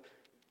witness to the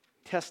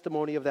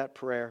testimony of that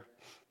prayer.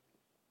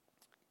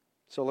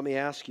 So let me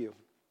ask you,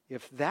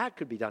 if that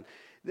could be done.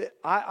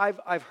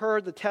 I've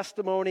heard the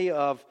testimony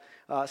of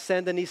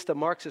Sandinista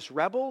Marxist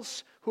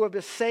rebels who have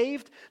been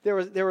saved. There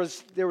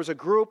was a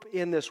group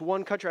in this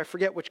one country, I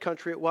forget which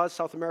country it was,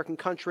 South American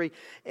country,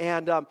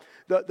 and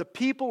the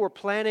people were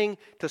planning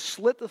to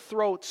slit the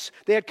throats.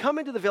 They had come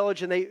into the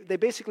village, and they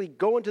basically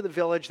go into the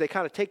village, they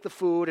kind of take the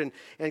food and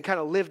kind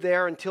of live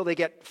there until they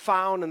get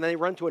found, and then they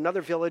run to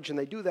another village, and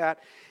they do that,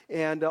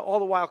 and all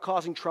the while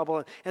causing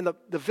trouble. And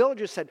the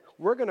villagers said,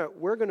 we're going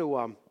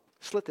to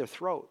slit their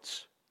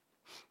throats.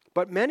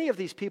 But many of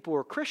these people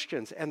were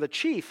Christians, and the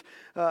chief,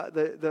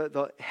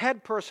 the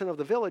head person of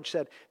the village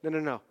said,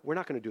 no, we're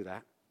not going to do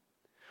that.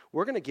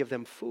 We're going to give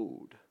them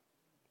food.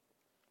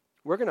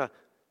 We're going to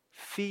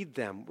feed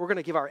them. We're going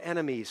to give our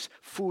enemies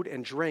food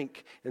and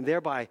drink, and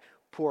thereby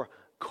pour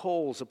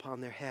coals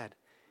upon their head.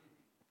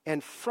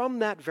 And from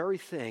that very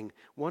thing,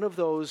 one of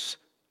those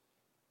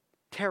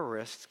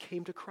terrorists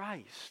came to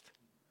Christ.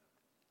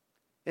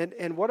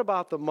 And what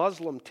about the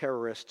Muslim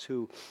terrorists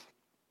who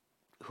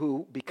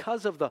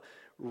because of the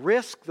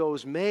risk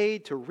those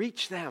made to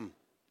reach them,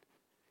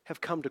 have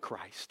come to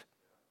Christ?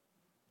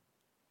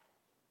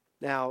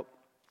 Now,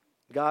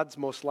 God's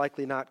most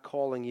likely not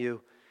calling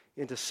you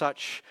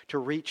to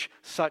reach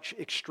such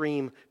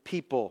extreme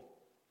people.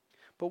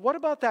 But what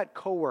about that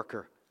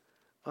coworker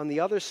on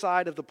the other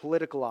side of the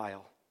political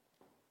aisle?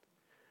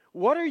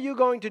 What are you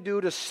going to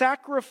do to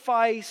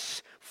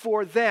sacrifice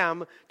for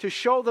them to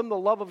show them the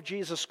love of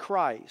Jesus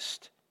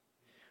Christ?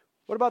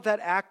 What about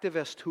that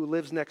activist who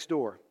lives next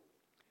door?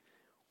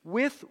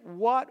 With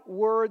what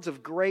words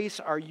of grace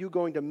are you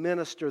going to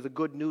minister the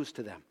good news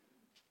to them?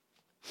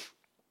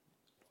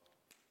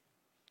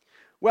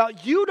 Well,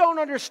 you don't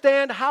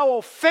understand how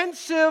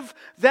offensive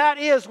that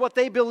is, what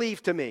they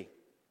believe to me.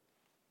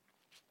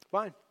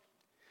 Fine.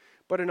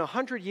 But in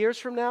 100 years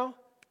from now,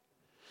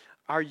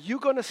 are you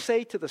going to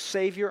say to the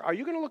Savior, are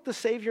you going to look the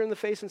Savior in the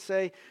face and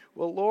say,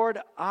 well, Lord,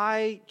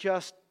 I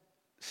just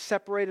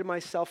separated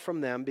myself from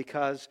them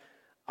because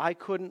I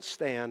couldn't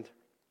stand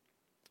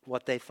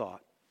what they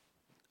thought.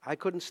 I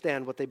couldn't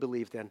stand what they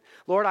believed in.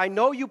 Lord, I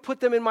know you put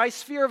them in my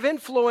sphere of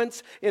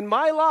influence in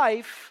my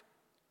life,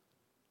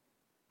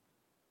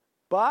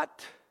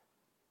 but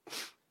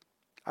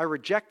I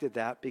rejected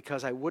that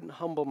because I wouldn't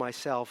humble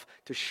myself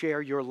to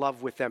share your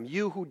love with them,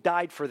 you who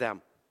died for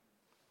them.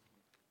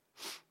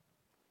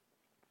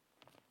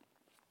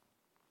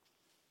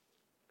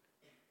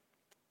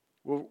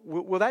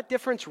 Will that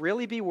difference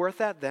really be worth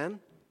that then?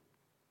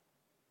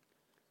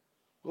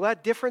 Will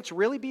that difference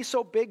really be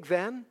so big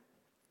then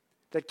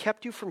that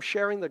kept you from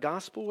sharing the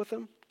gospel with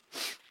them?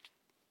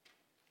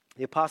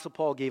 The Apostle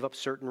Paul gave up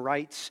certain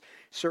rights,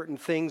 certain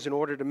things in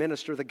order to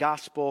minister the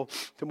gospel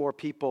to more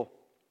people.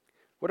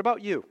 What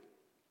about you?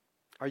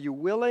 Are you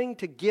willing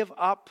to give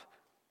up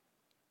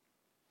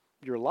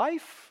your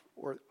life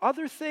or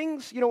other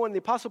things? You know, when the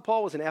Apostle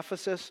Paul was in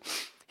Ephesus,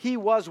 he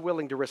was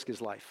willing to risk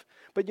his life.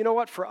 But you know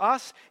what? For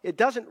us, it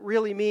doesn't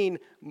really mean,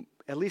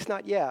 at least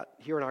not yet,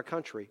 here in our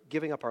country,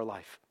 giving up our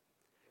life.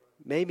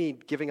 It may mean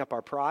giving up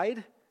our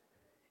pride.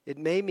 It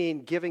may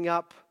mean giving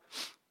up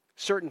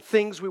certain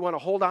things we want to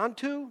hold on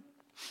to.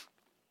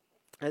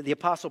 The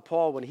Apostle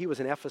Paul, when he was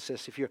in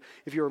Ephesus, if you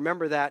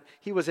remember that,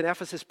 he was in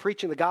Ephesus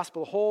preaching the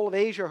gospel. The whole of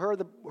Asia heard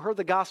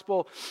the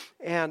gospel,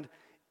 and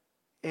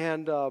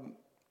the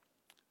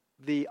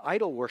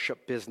idol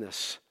worship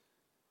business,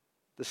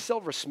 the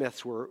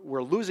silversmiths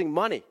were losing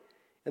money.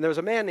 And there was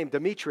a man named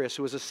Demetrius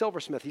who was a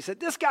silversmith. He said,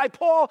 this guy,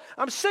 Paul,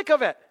 I'm sick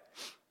of it.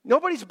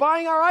 Nobody's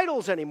buying our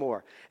idols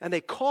anymore. And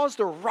they caused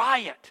a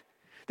riot.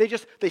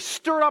 They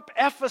stirred up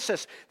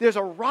Ephesus. There's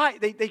a riot.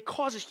 They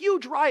caused this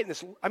huge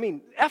riot.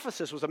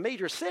 Ephesus was a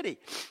major city.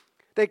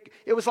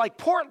 It was like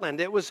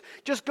Portland. It was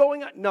just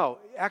going on. No,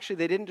 actually,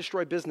 they didn't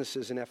destroy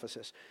businesses in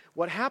Ephesus.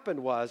 What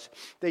happened was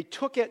they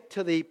took it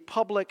to the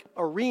public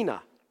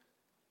arena.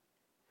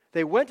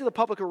 They went to the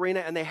public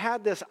arena and they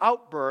had this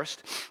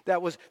outburst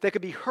that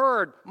could be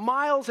heard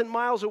miles and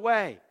miles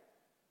away.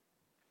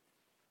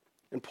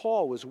 And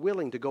Paul was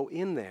willing to go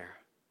in there.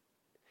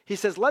 He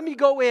says, let me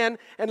go in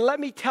and let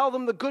me tell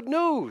them the good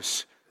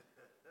news.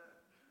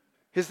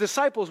 His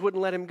disciples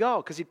wouldn't let him go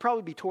because he'd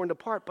probably be torn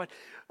apart.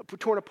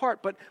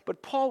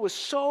 But Paul was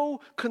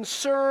so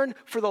concerned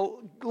for the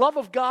love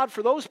of God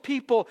for those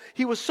people.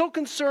 He was so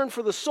concerned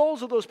for the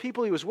souls of those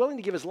people. He was willing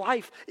to give his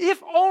life.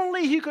 If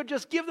only he could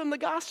just give them the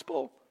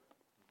gospel.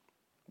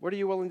 What are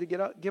you willing to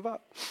give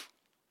up?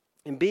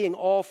 In being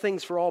all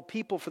things for all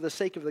people for the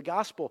sake of the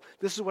gospel,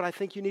 this is what I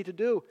think you need to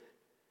do.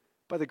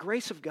 By the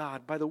grace of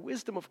God, by the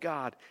wisdom of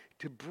God,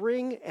 to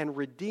bring and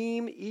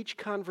redeem each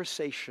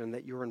conversation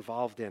that you're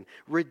involved in.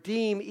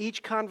 Redeem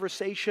each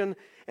conversation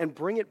and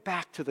bring it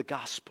back to the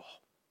gospel.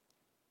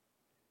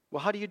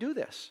 Well, how do you do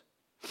this?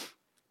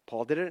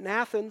 Paul did it in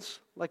Athens,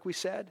 like we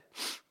said.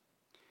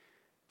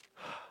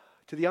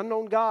 To the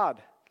unknown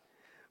God.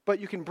 But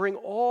you can bring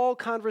all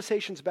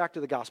conversations back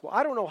to the gospel.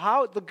 I don't know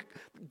how.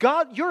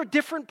 God, you're a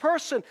different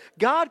person.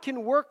 God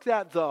can work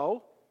that,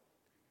 though,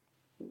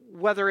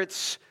 whether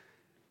it's...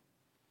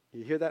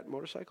 You hear that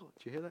motorcycle?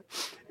 Did you hear that?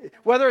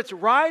 Whether it's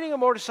riding a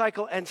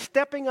motorcycle and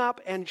stepping up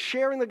and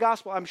sharing the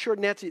gospel. I'm sure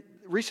Nancy,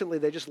 recently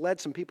they just led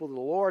some people to the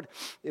Lord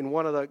in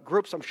one of the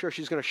groups. I'm sure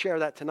she's going to share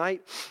that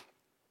tonight.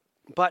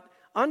 But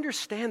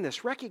understand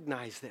this,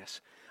 recognize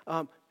this.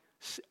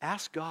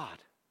 Ask God,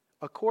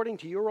 according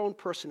to your own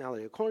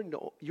personality, according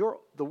to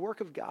the work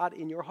of God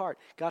in your heart.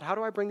 God, how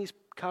do I bring these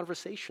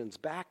conversations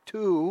back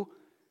to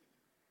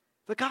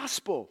the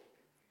gospel?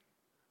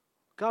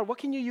 God, what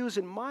can you use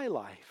in my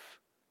life?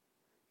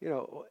 You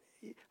know,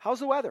 how's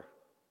the weather?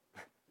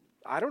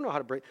 I don't know how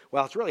to bring.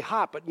 Well, it's really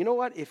hot, but you know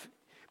what?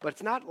 But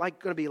it's not like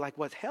going to be like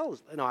what hell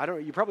is. No, I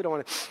don't. You probably don't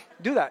want to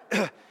do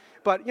that.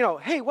 But you know,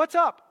 hey, what's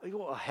up?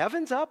 Well,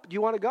 heaven's up. Do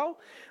you want to go?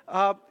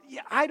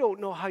 I don't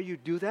know how you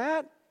do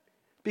that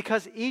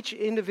because each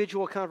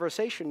individual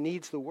conversation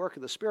needs the work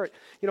of the Spirit.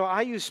 You know,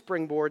 I use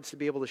springboards to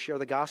be able to share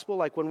the gospel.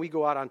 Like when we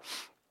go out on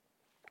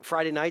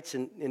Friday nights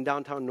in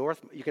downtown North,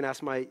 you can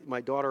ask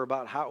my daughter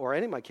about how, or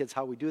any of my kids,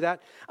 how we do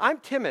that. I'm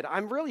timid.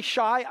 I'm really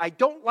shy. I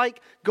don't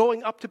like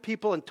going up to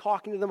people and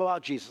talking to them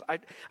about Jesus.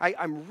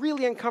 I'm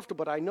really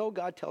uncomfortable, but I know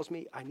God tells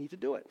me I need to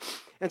do it.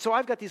 And so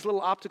I've got these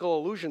little optical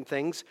illusion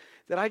things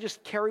that I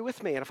just carry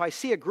with me. And if I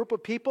see a group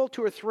of people,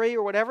 2 or 3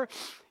 or whatever,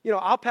 you know,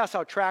 I'll pass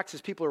out tracts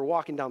as people are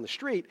walking down the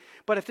street.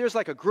 But if there's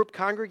like a group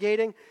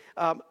congregating,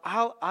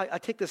 I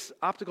take this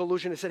optical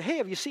illusion and say, hey,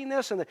 have you seen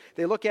this? And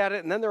they look at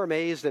it and then they're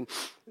amazed. And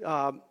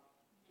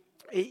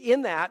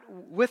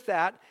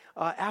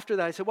after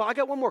that, I said, well, I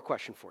got one more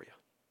question for you.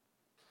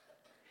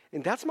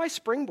 And that's my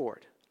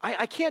springboard.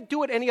 I can't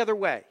do it any other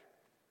way,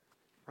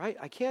 right?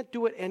 I can't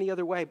do it any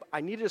other way.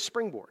 I needed a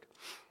springboard.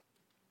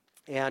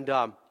 And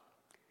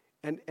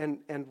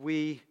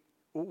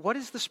what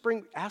is the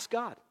spring? Ask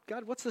God.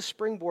 God, what's the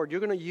springboard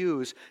you're going to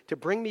use to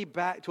bring me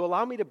back, to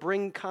allow me to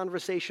bring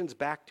conversations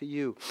back to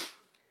you?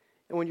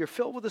 And when you're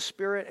filled with the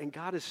Spirit and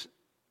God is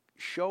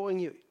showing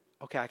you,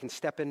 okay, I can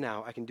step in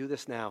now, I can do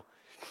this now,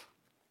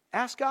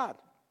 ask God,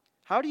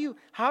 how do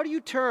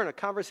you turn a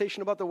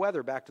conversation about the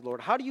weather back to the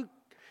Lord? How do you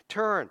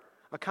turn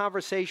a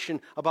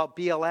conversation about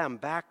BLM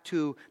back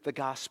to the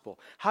gospel?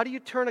 How do you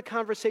turn a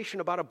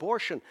conversation about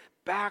abortion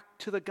back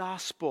to the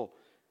gospel?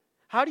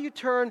 How do you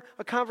turn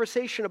a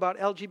conversation about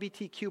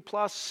LGBTQ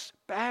plus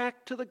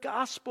back to the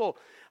gospel?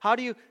 How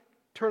do you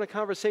turn a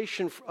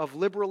conversation of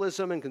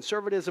liberalism and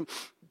conservatism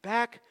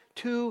back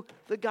to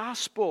the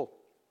gospel?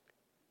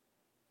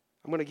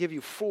 I'm going to give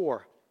you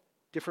 4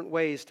 different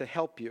ways to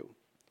help you.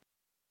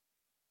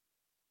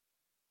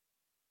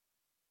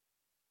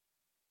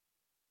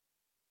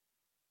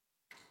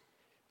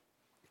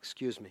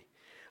 Excuse me.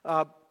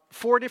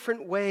 4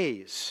 different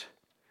ways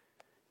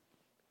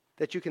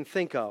that you can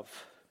think of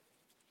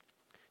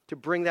to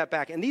bring that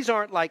back. And these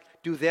aren't like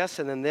do this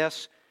and then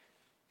this.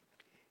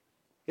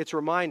 It's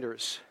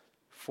reminders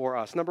for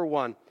us. Number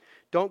 1,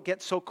 don't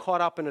get so caught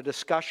up in a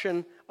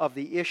discussion of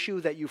the issue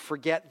that you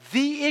forget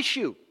the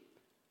issue.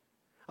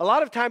 A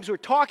lot of times we're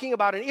talking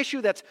about an issue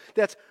that's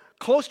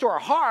close to our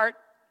heart.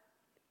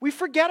 We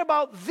forget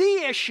about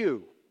the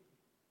issue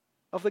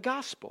of the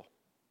gospel.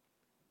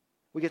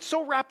 We get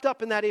so wrapped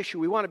up in that issue.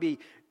 We want to be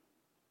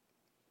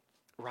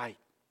right.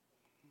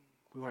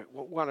 We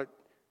want to.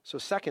 So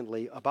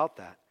secondly, about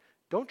that,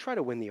 don't try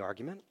to win the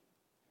argument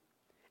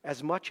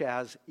as much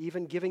as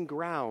even giving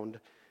ground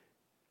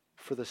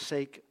for the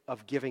sake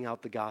of giving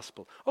out the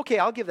gospel. Okay,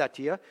 I'll give that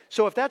to you.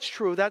 So if that's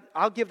true,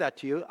 I'll give that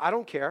to you. I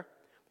don't care.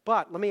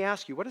 But let me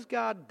ask you, what has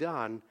God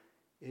done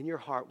in your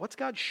heart? What's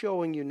God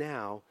showing you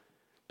now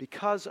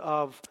because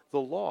of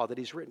the law that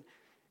He's written?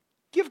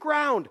 Give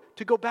ground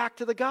to go back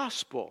to the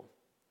gospel.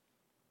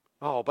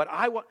 Oh, but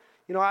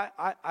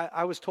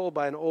I was told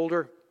by an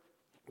older,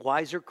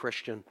 wiser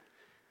Christian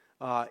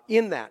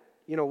in that,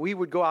 we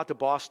would go out to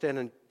Boston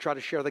and try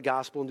to share the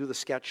gospel and do the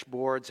sketch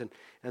boards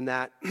and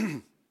that.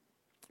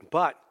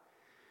 But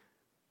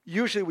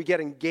usually we get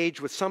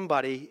engaged with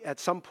somebody at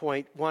some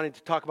point wanting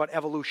to talk about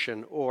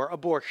evolution or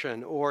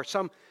abortion or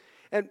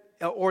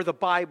or the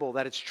Bible,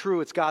 that it's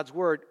true, it's God's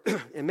word.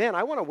 And man,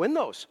 I want to win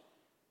those.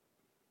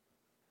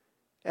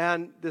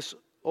 And this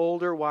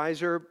older,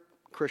 wiser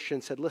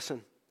Christian said,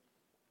 listen,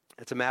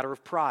 it's a matter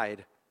of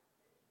pride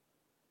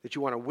that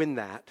you want to win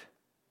that.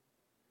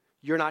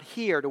 You're not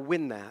here to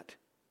win that.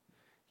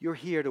 You're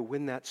here to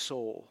win that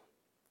soul.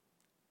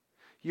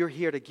 You're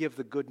here to give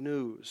the good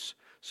news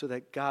so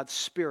that God's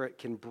Spirit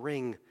can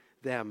bring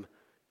them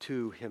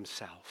to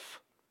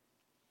Himself.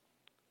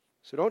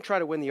 So don't try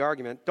to win the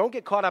argument. Don't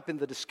get caught up in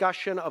the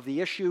discussion of the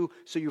issue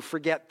so you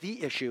forget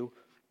the issue.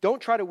 Don't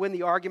try to win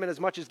the argument as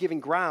much as giving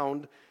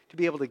ground to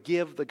be able to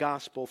give the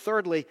gospel.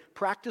 Thirdly,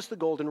 practice the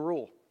golden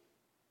rule.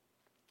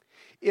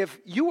 If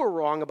you were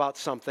wrong about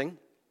something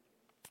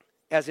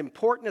as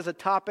important as a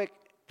topic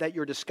that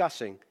you're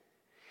discussing,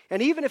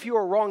 and even if you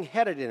were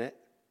wrong-headed in it,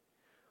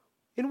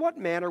 in what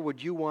manner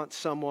would you want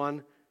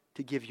someone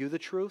to give you the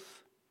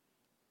truth?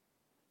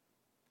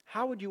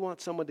 How would you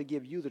want someone to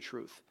give you the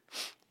truth?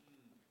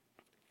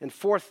 And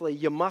fourthly,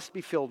 you must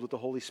be filled with the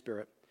Holy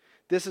Spirit.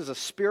 This is a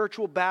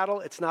spiritual battle.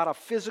 It's not a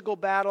physical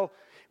battle.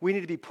 We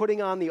need to be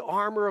putting on the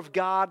armor of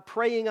God,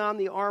 praying on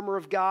the armor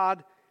of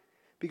God,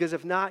 because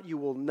if not, you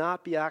will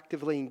not be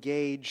actively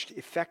engaged,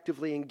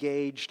 effectively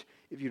engaged,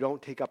 if you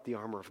don't take up the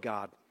armor of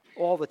God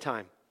all the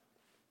time.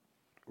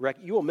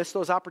 You will miss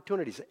those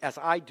opportunities, as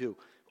I do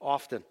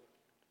often.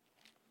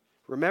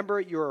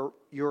 Remember,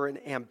 you're an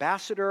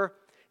ambassador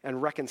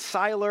and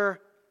reconciler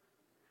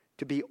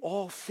to be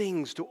all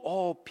things to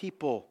all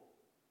people.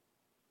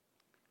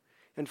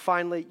 And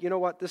finally, you know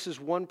what? This is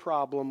one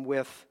problem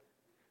with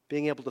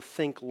being able to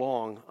think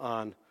long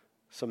on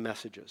some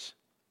messages,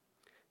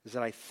 is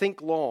that I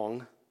think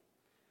long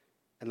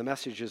and the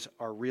messages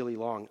are really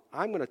long.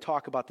 I'm going to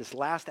talk about this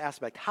last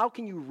aspect. How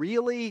can you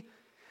really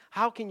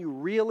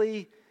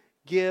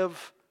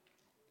give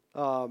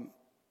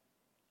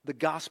the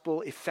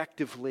gospel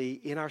effectively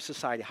in our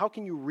society? How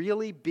can you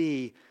really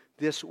be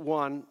this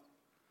one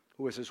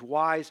who is as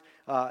wise?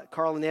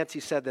 Carl and Nancy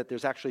said that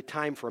there's actually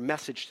time for a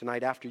message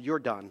tonight after you're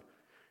done,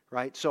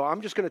 right? So I'm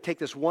just going to take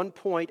this one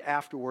point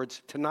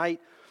afterwards. Tonight,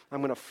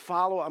 I'm going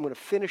to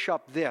finish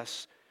up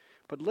this.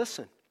 But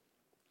listen,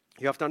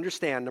 you have to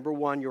understand, number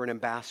one, you're an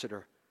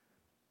ambassador.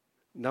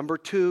 Number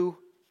two,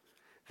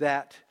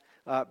 that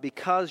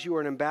because you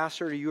are an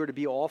ambassador, you are to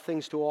be all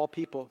things to all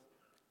people.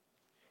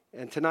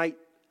 And tonight,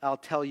 I'll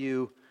tell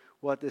you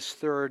what this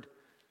third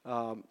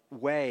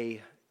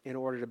way, in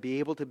order to be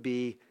able to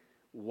be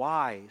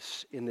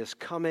wise in this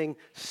coming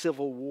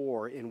civil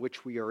war in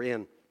which we are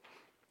in.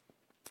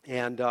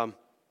 And I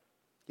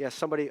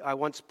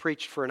once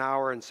preached for an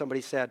hour, and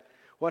somebody said,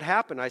 "What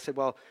happened?" I said,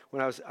 "Well,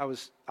 when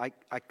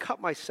I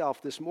cut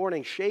myself this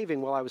morning shaving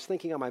while I was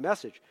thinking on my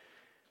message."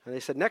 And they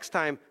said, "Next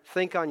time,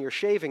 think on your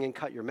shaving and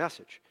cut your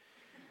message."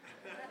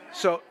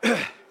 So,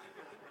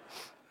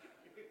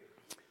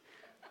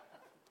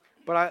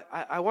 but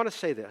I want to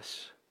say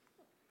this.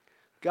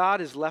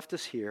 God has left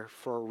us here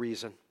for a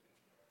reason.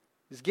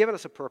 He's given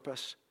us a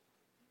purpose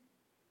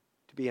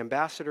to be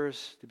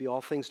ambassadors, to be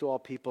all things to all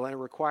people, and it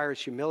requires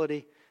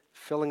humility,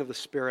 filling of the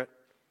Spirit,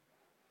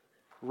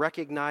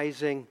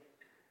 recognizing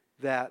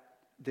that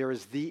there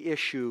is the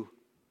issue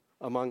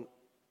among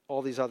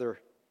all these other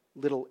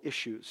little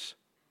issues.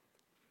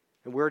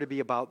 And we're to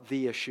be about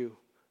the issue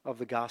of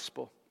the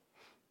gospel.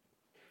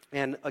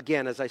 And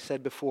again, as I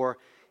said before,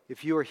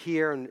 if you are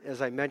here, and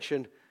as I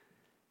mentioned,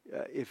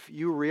 if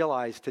you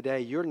realize today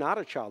you're not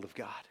a child of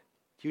God,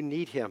 you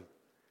need Him,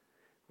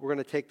 we're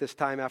going to take this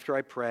time after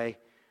I pray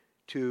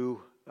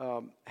to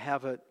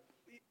have an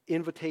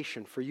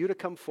invitation for you to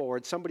come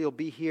forward. Somebody will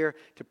be here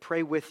to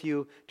pray with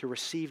you, to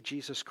receive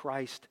Jesus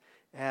Christ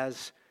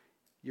as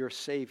your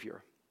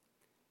Savior.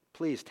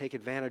 Please take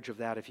advantage of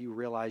that if you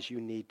realize you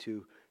need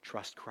to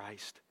trust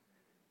Christ.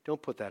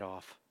 Don't put that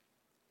off.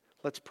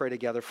 Let's pray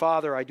together.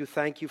 Father, I do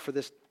thank you for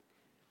this.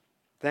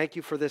 Thank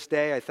you for this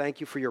day. I thank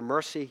you for your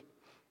mercy.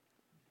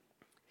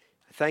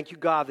 I thank you,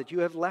 God, that you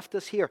have left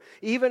us here.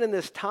 Even in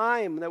this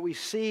time that we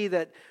see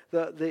that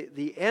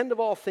the end of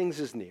all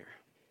things is near.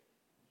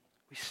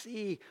 We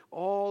see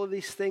all of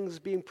these things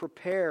being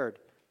prepared.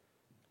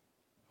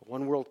 A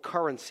one world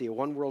currency, a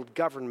one world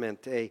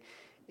government,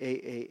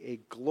 a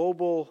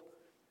global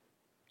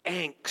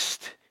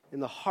angst in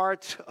the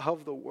hearts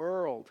of the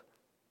world.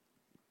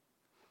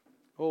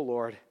 Oh,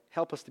 Lord,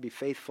 help us to be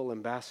faithful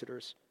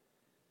ambassadors,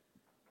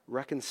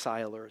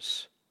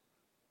 reconcilers,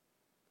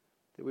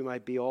 that we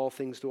might be all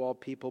things to all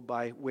people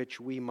by which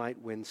we might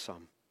win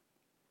some.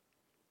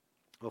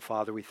 Oh,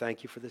 Father, we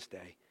thank you for this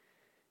day.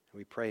 And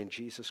we pray in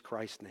Jesus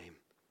Christ's name.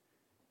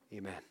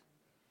 Amen.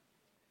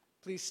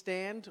 Please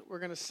stand. We're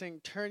going to sing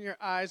Turn Your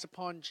Eyes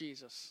Upon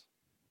Jesus.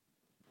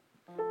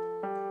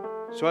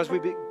 So as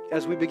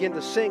we begin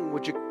to sing,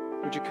 would you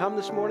come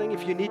this morning?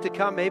 If you need to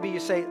come, maybe you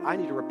say, I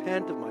need to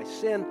repent of my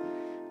sin.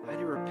 I need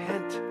to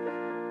repent.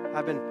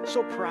 I've been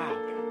so proud.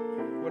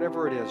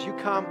 Whatever it is, you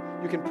come.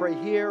 You can pray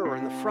here or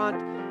in the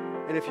front.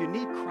 And if you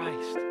need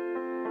Christ,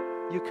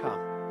 you come.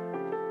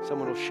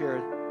 Someone will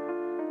share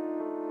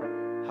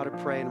how to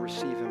pray and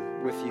receive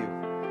Him with you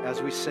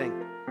as we sing.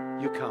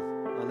 You come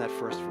on that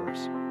first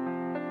verse.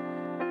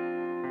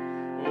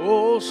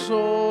 O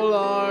soul,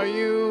 are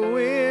you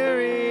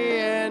weary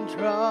and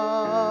troubled?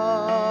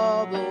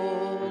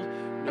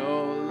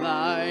 No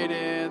light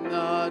in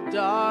the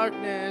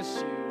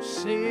darkness you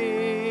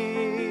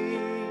see.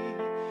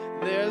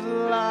 There's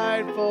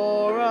light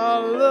for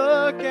a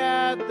look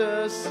at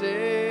the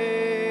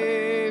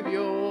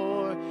Savior,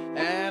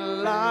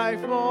 and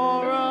life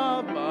more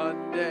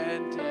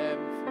abundant and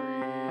free.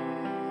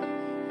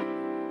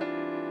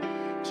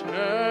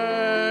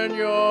 Turn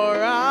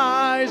your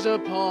eyes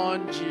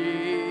upon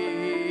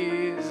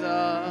Jesus.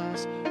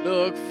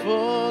 Look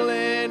full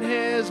in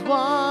His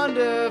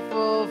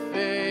wonderful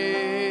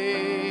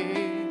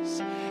face,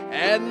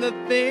 and the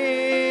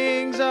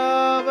things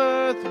of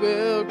earth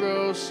will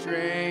grow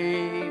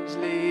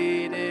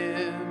strangely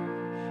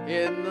dim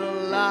in the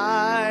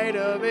light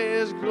of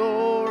His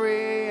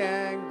glory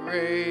and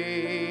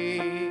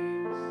grace.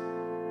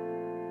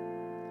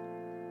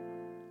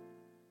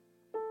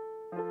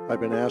 I've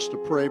been asked to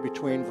pray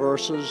between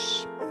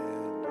verses,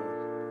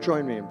 and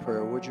join me in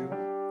prayer, would you?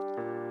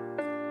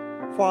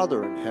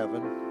 Father in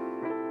heaven,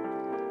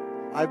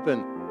 I've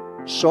been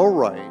so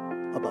right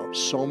about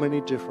so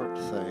many different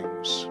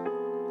things.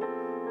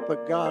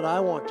 But God, I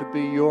want to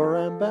be your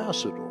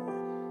ambassador.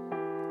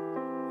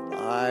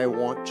 I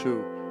want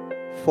to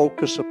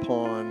focus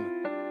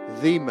upon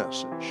the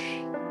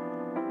message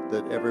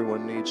that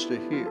everyone needs to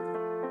hear.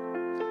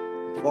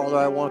 And Father,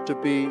 I want to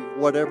be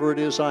whatever it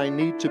is I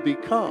need to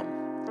become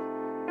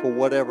for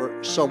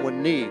whatever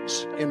someone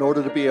needs in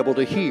order to be able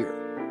to hear.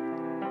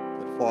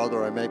 That,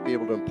 Father, I might be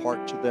able to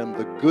impart to them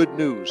the good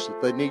news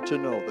that they need to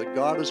know, that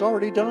God has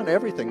already done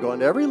everything, gone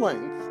to every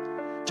length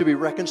to be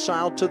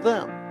reconciled to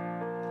them,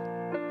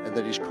 and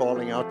that He's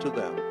calling out to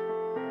them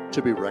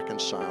to be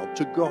reconciled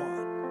to God.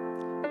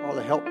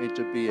 Father, help me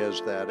to be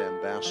as that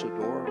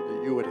ambassador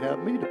that you would have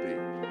me to be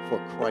for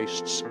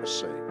Christ's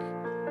sake.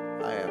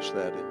 I ask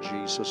that in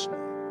Jesus' name.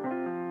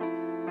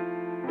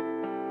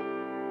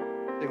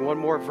 Sing one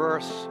more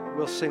verse.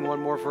 We'll sing one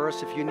more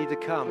verse. If you need to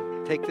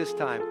come, take this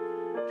time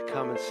to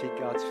come and seek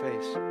God's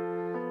face.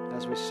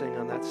 As we sing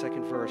on that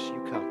second verse,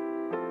 you come.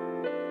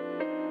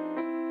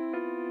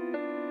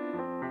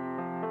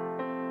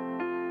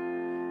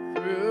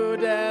 Through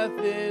death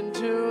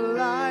into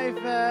life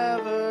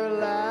everlasting,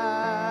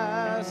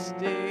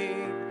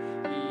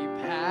 He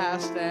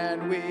passed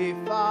and we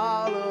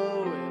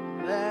follow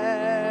Him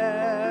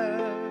there.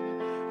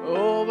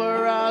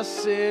 Over us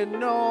sin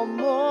no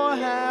more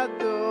had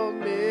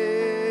dominion,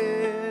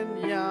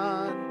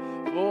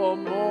 for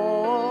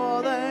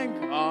more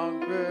than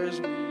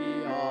conquerors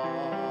we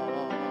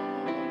are.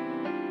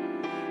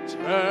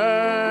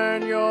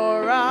 Turn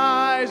your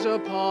eyes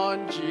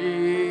upon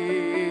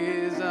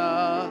Jesus.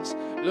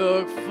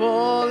 Look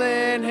full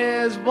in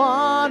His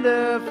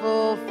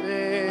wonderful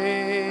face,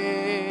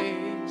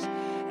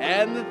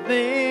 and the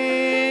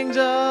things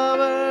of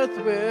earth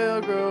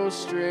will grow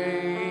strangely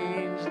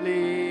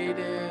strangely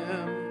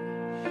dim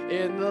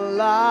in the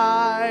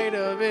light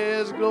of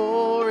His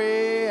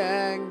glory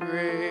and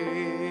grace.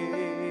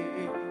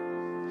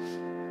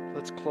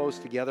 Let's close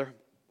together.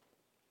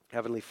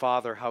 Heavenly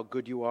Father, how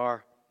good you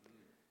are.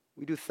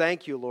 We do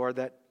thank you, Lord,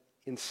 that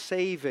in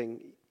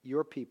saving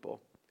your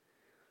people,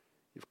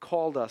 you've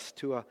called us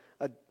to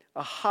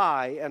a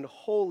high and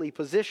holy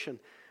position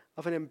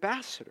of an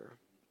ambassador.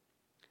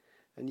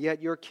 And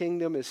yet your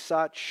kingdom is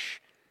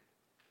such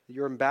that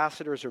your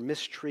ambassadors are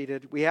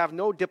mistreated. We have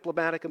no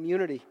diplomatic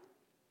immunity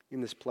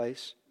in this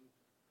place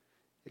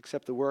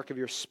except the work of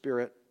your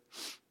Spirit.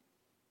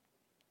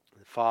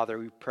 Father,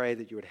 we pray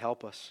that you would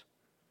help us.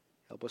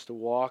 Help us to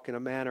walk in a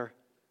manner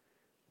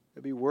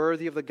that be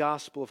worthy of the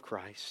gospel of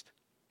Christ.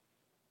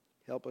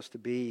 Help us to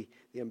be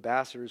the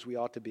ambassadors we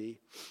ought to be.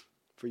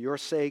 For your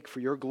sake,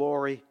 for your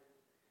glory,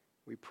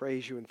 we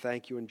praise you and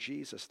thank you in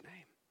Jesus'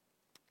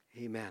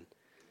 name. Amen.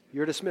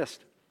 You're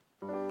dismissed.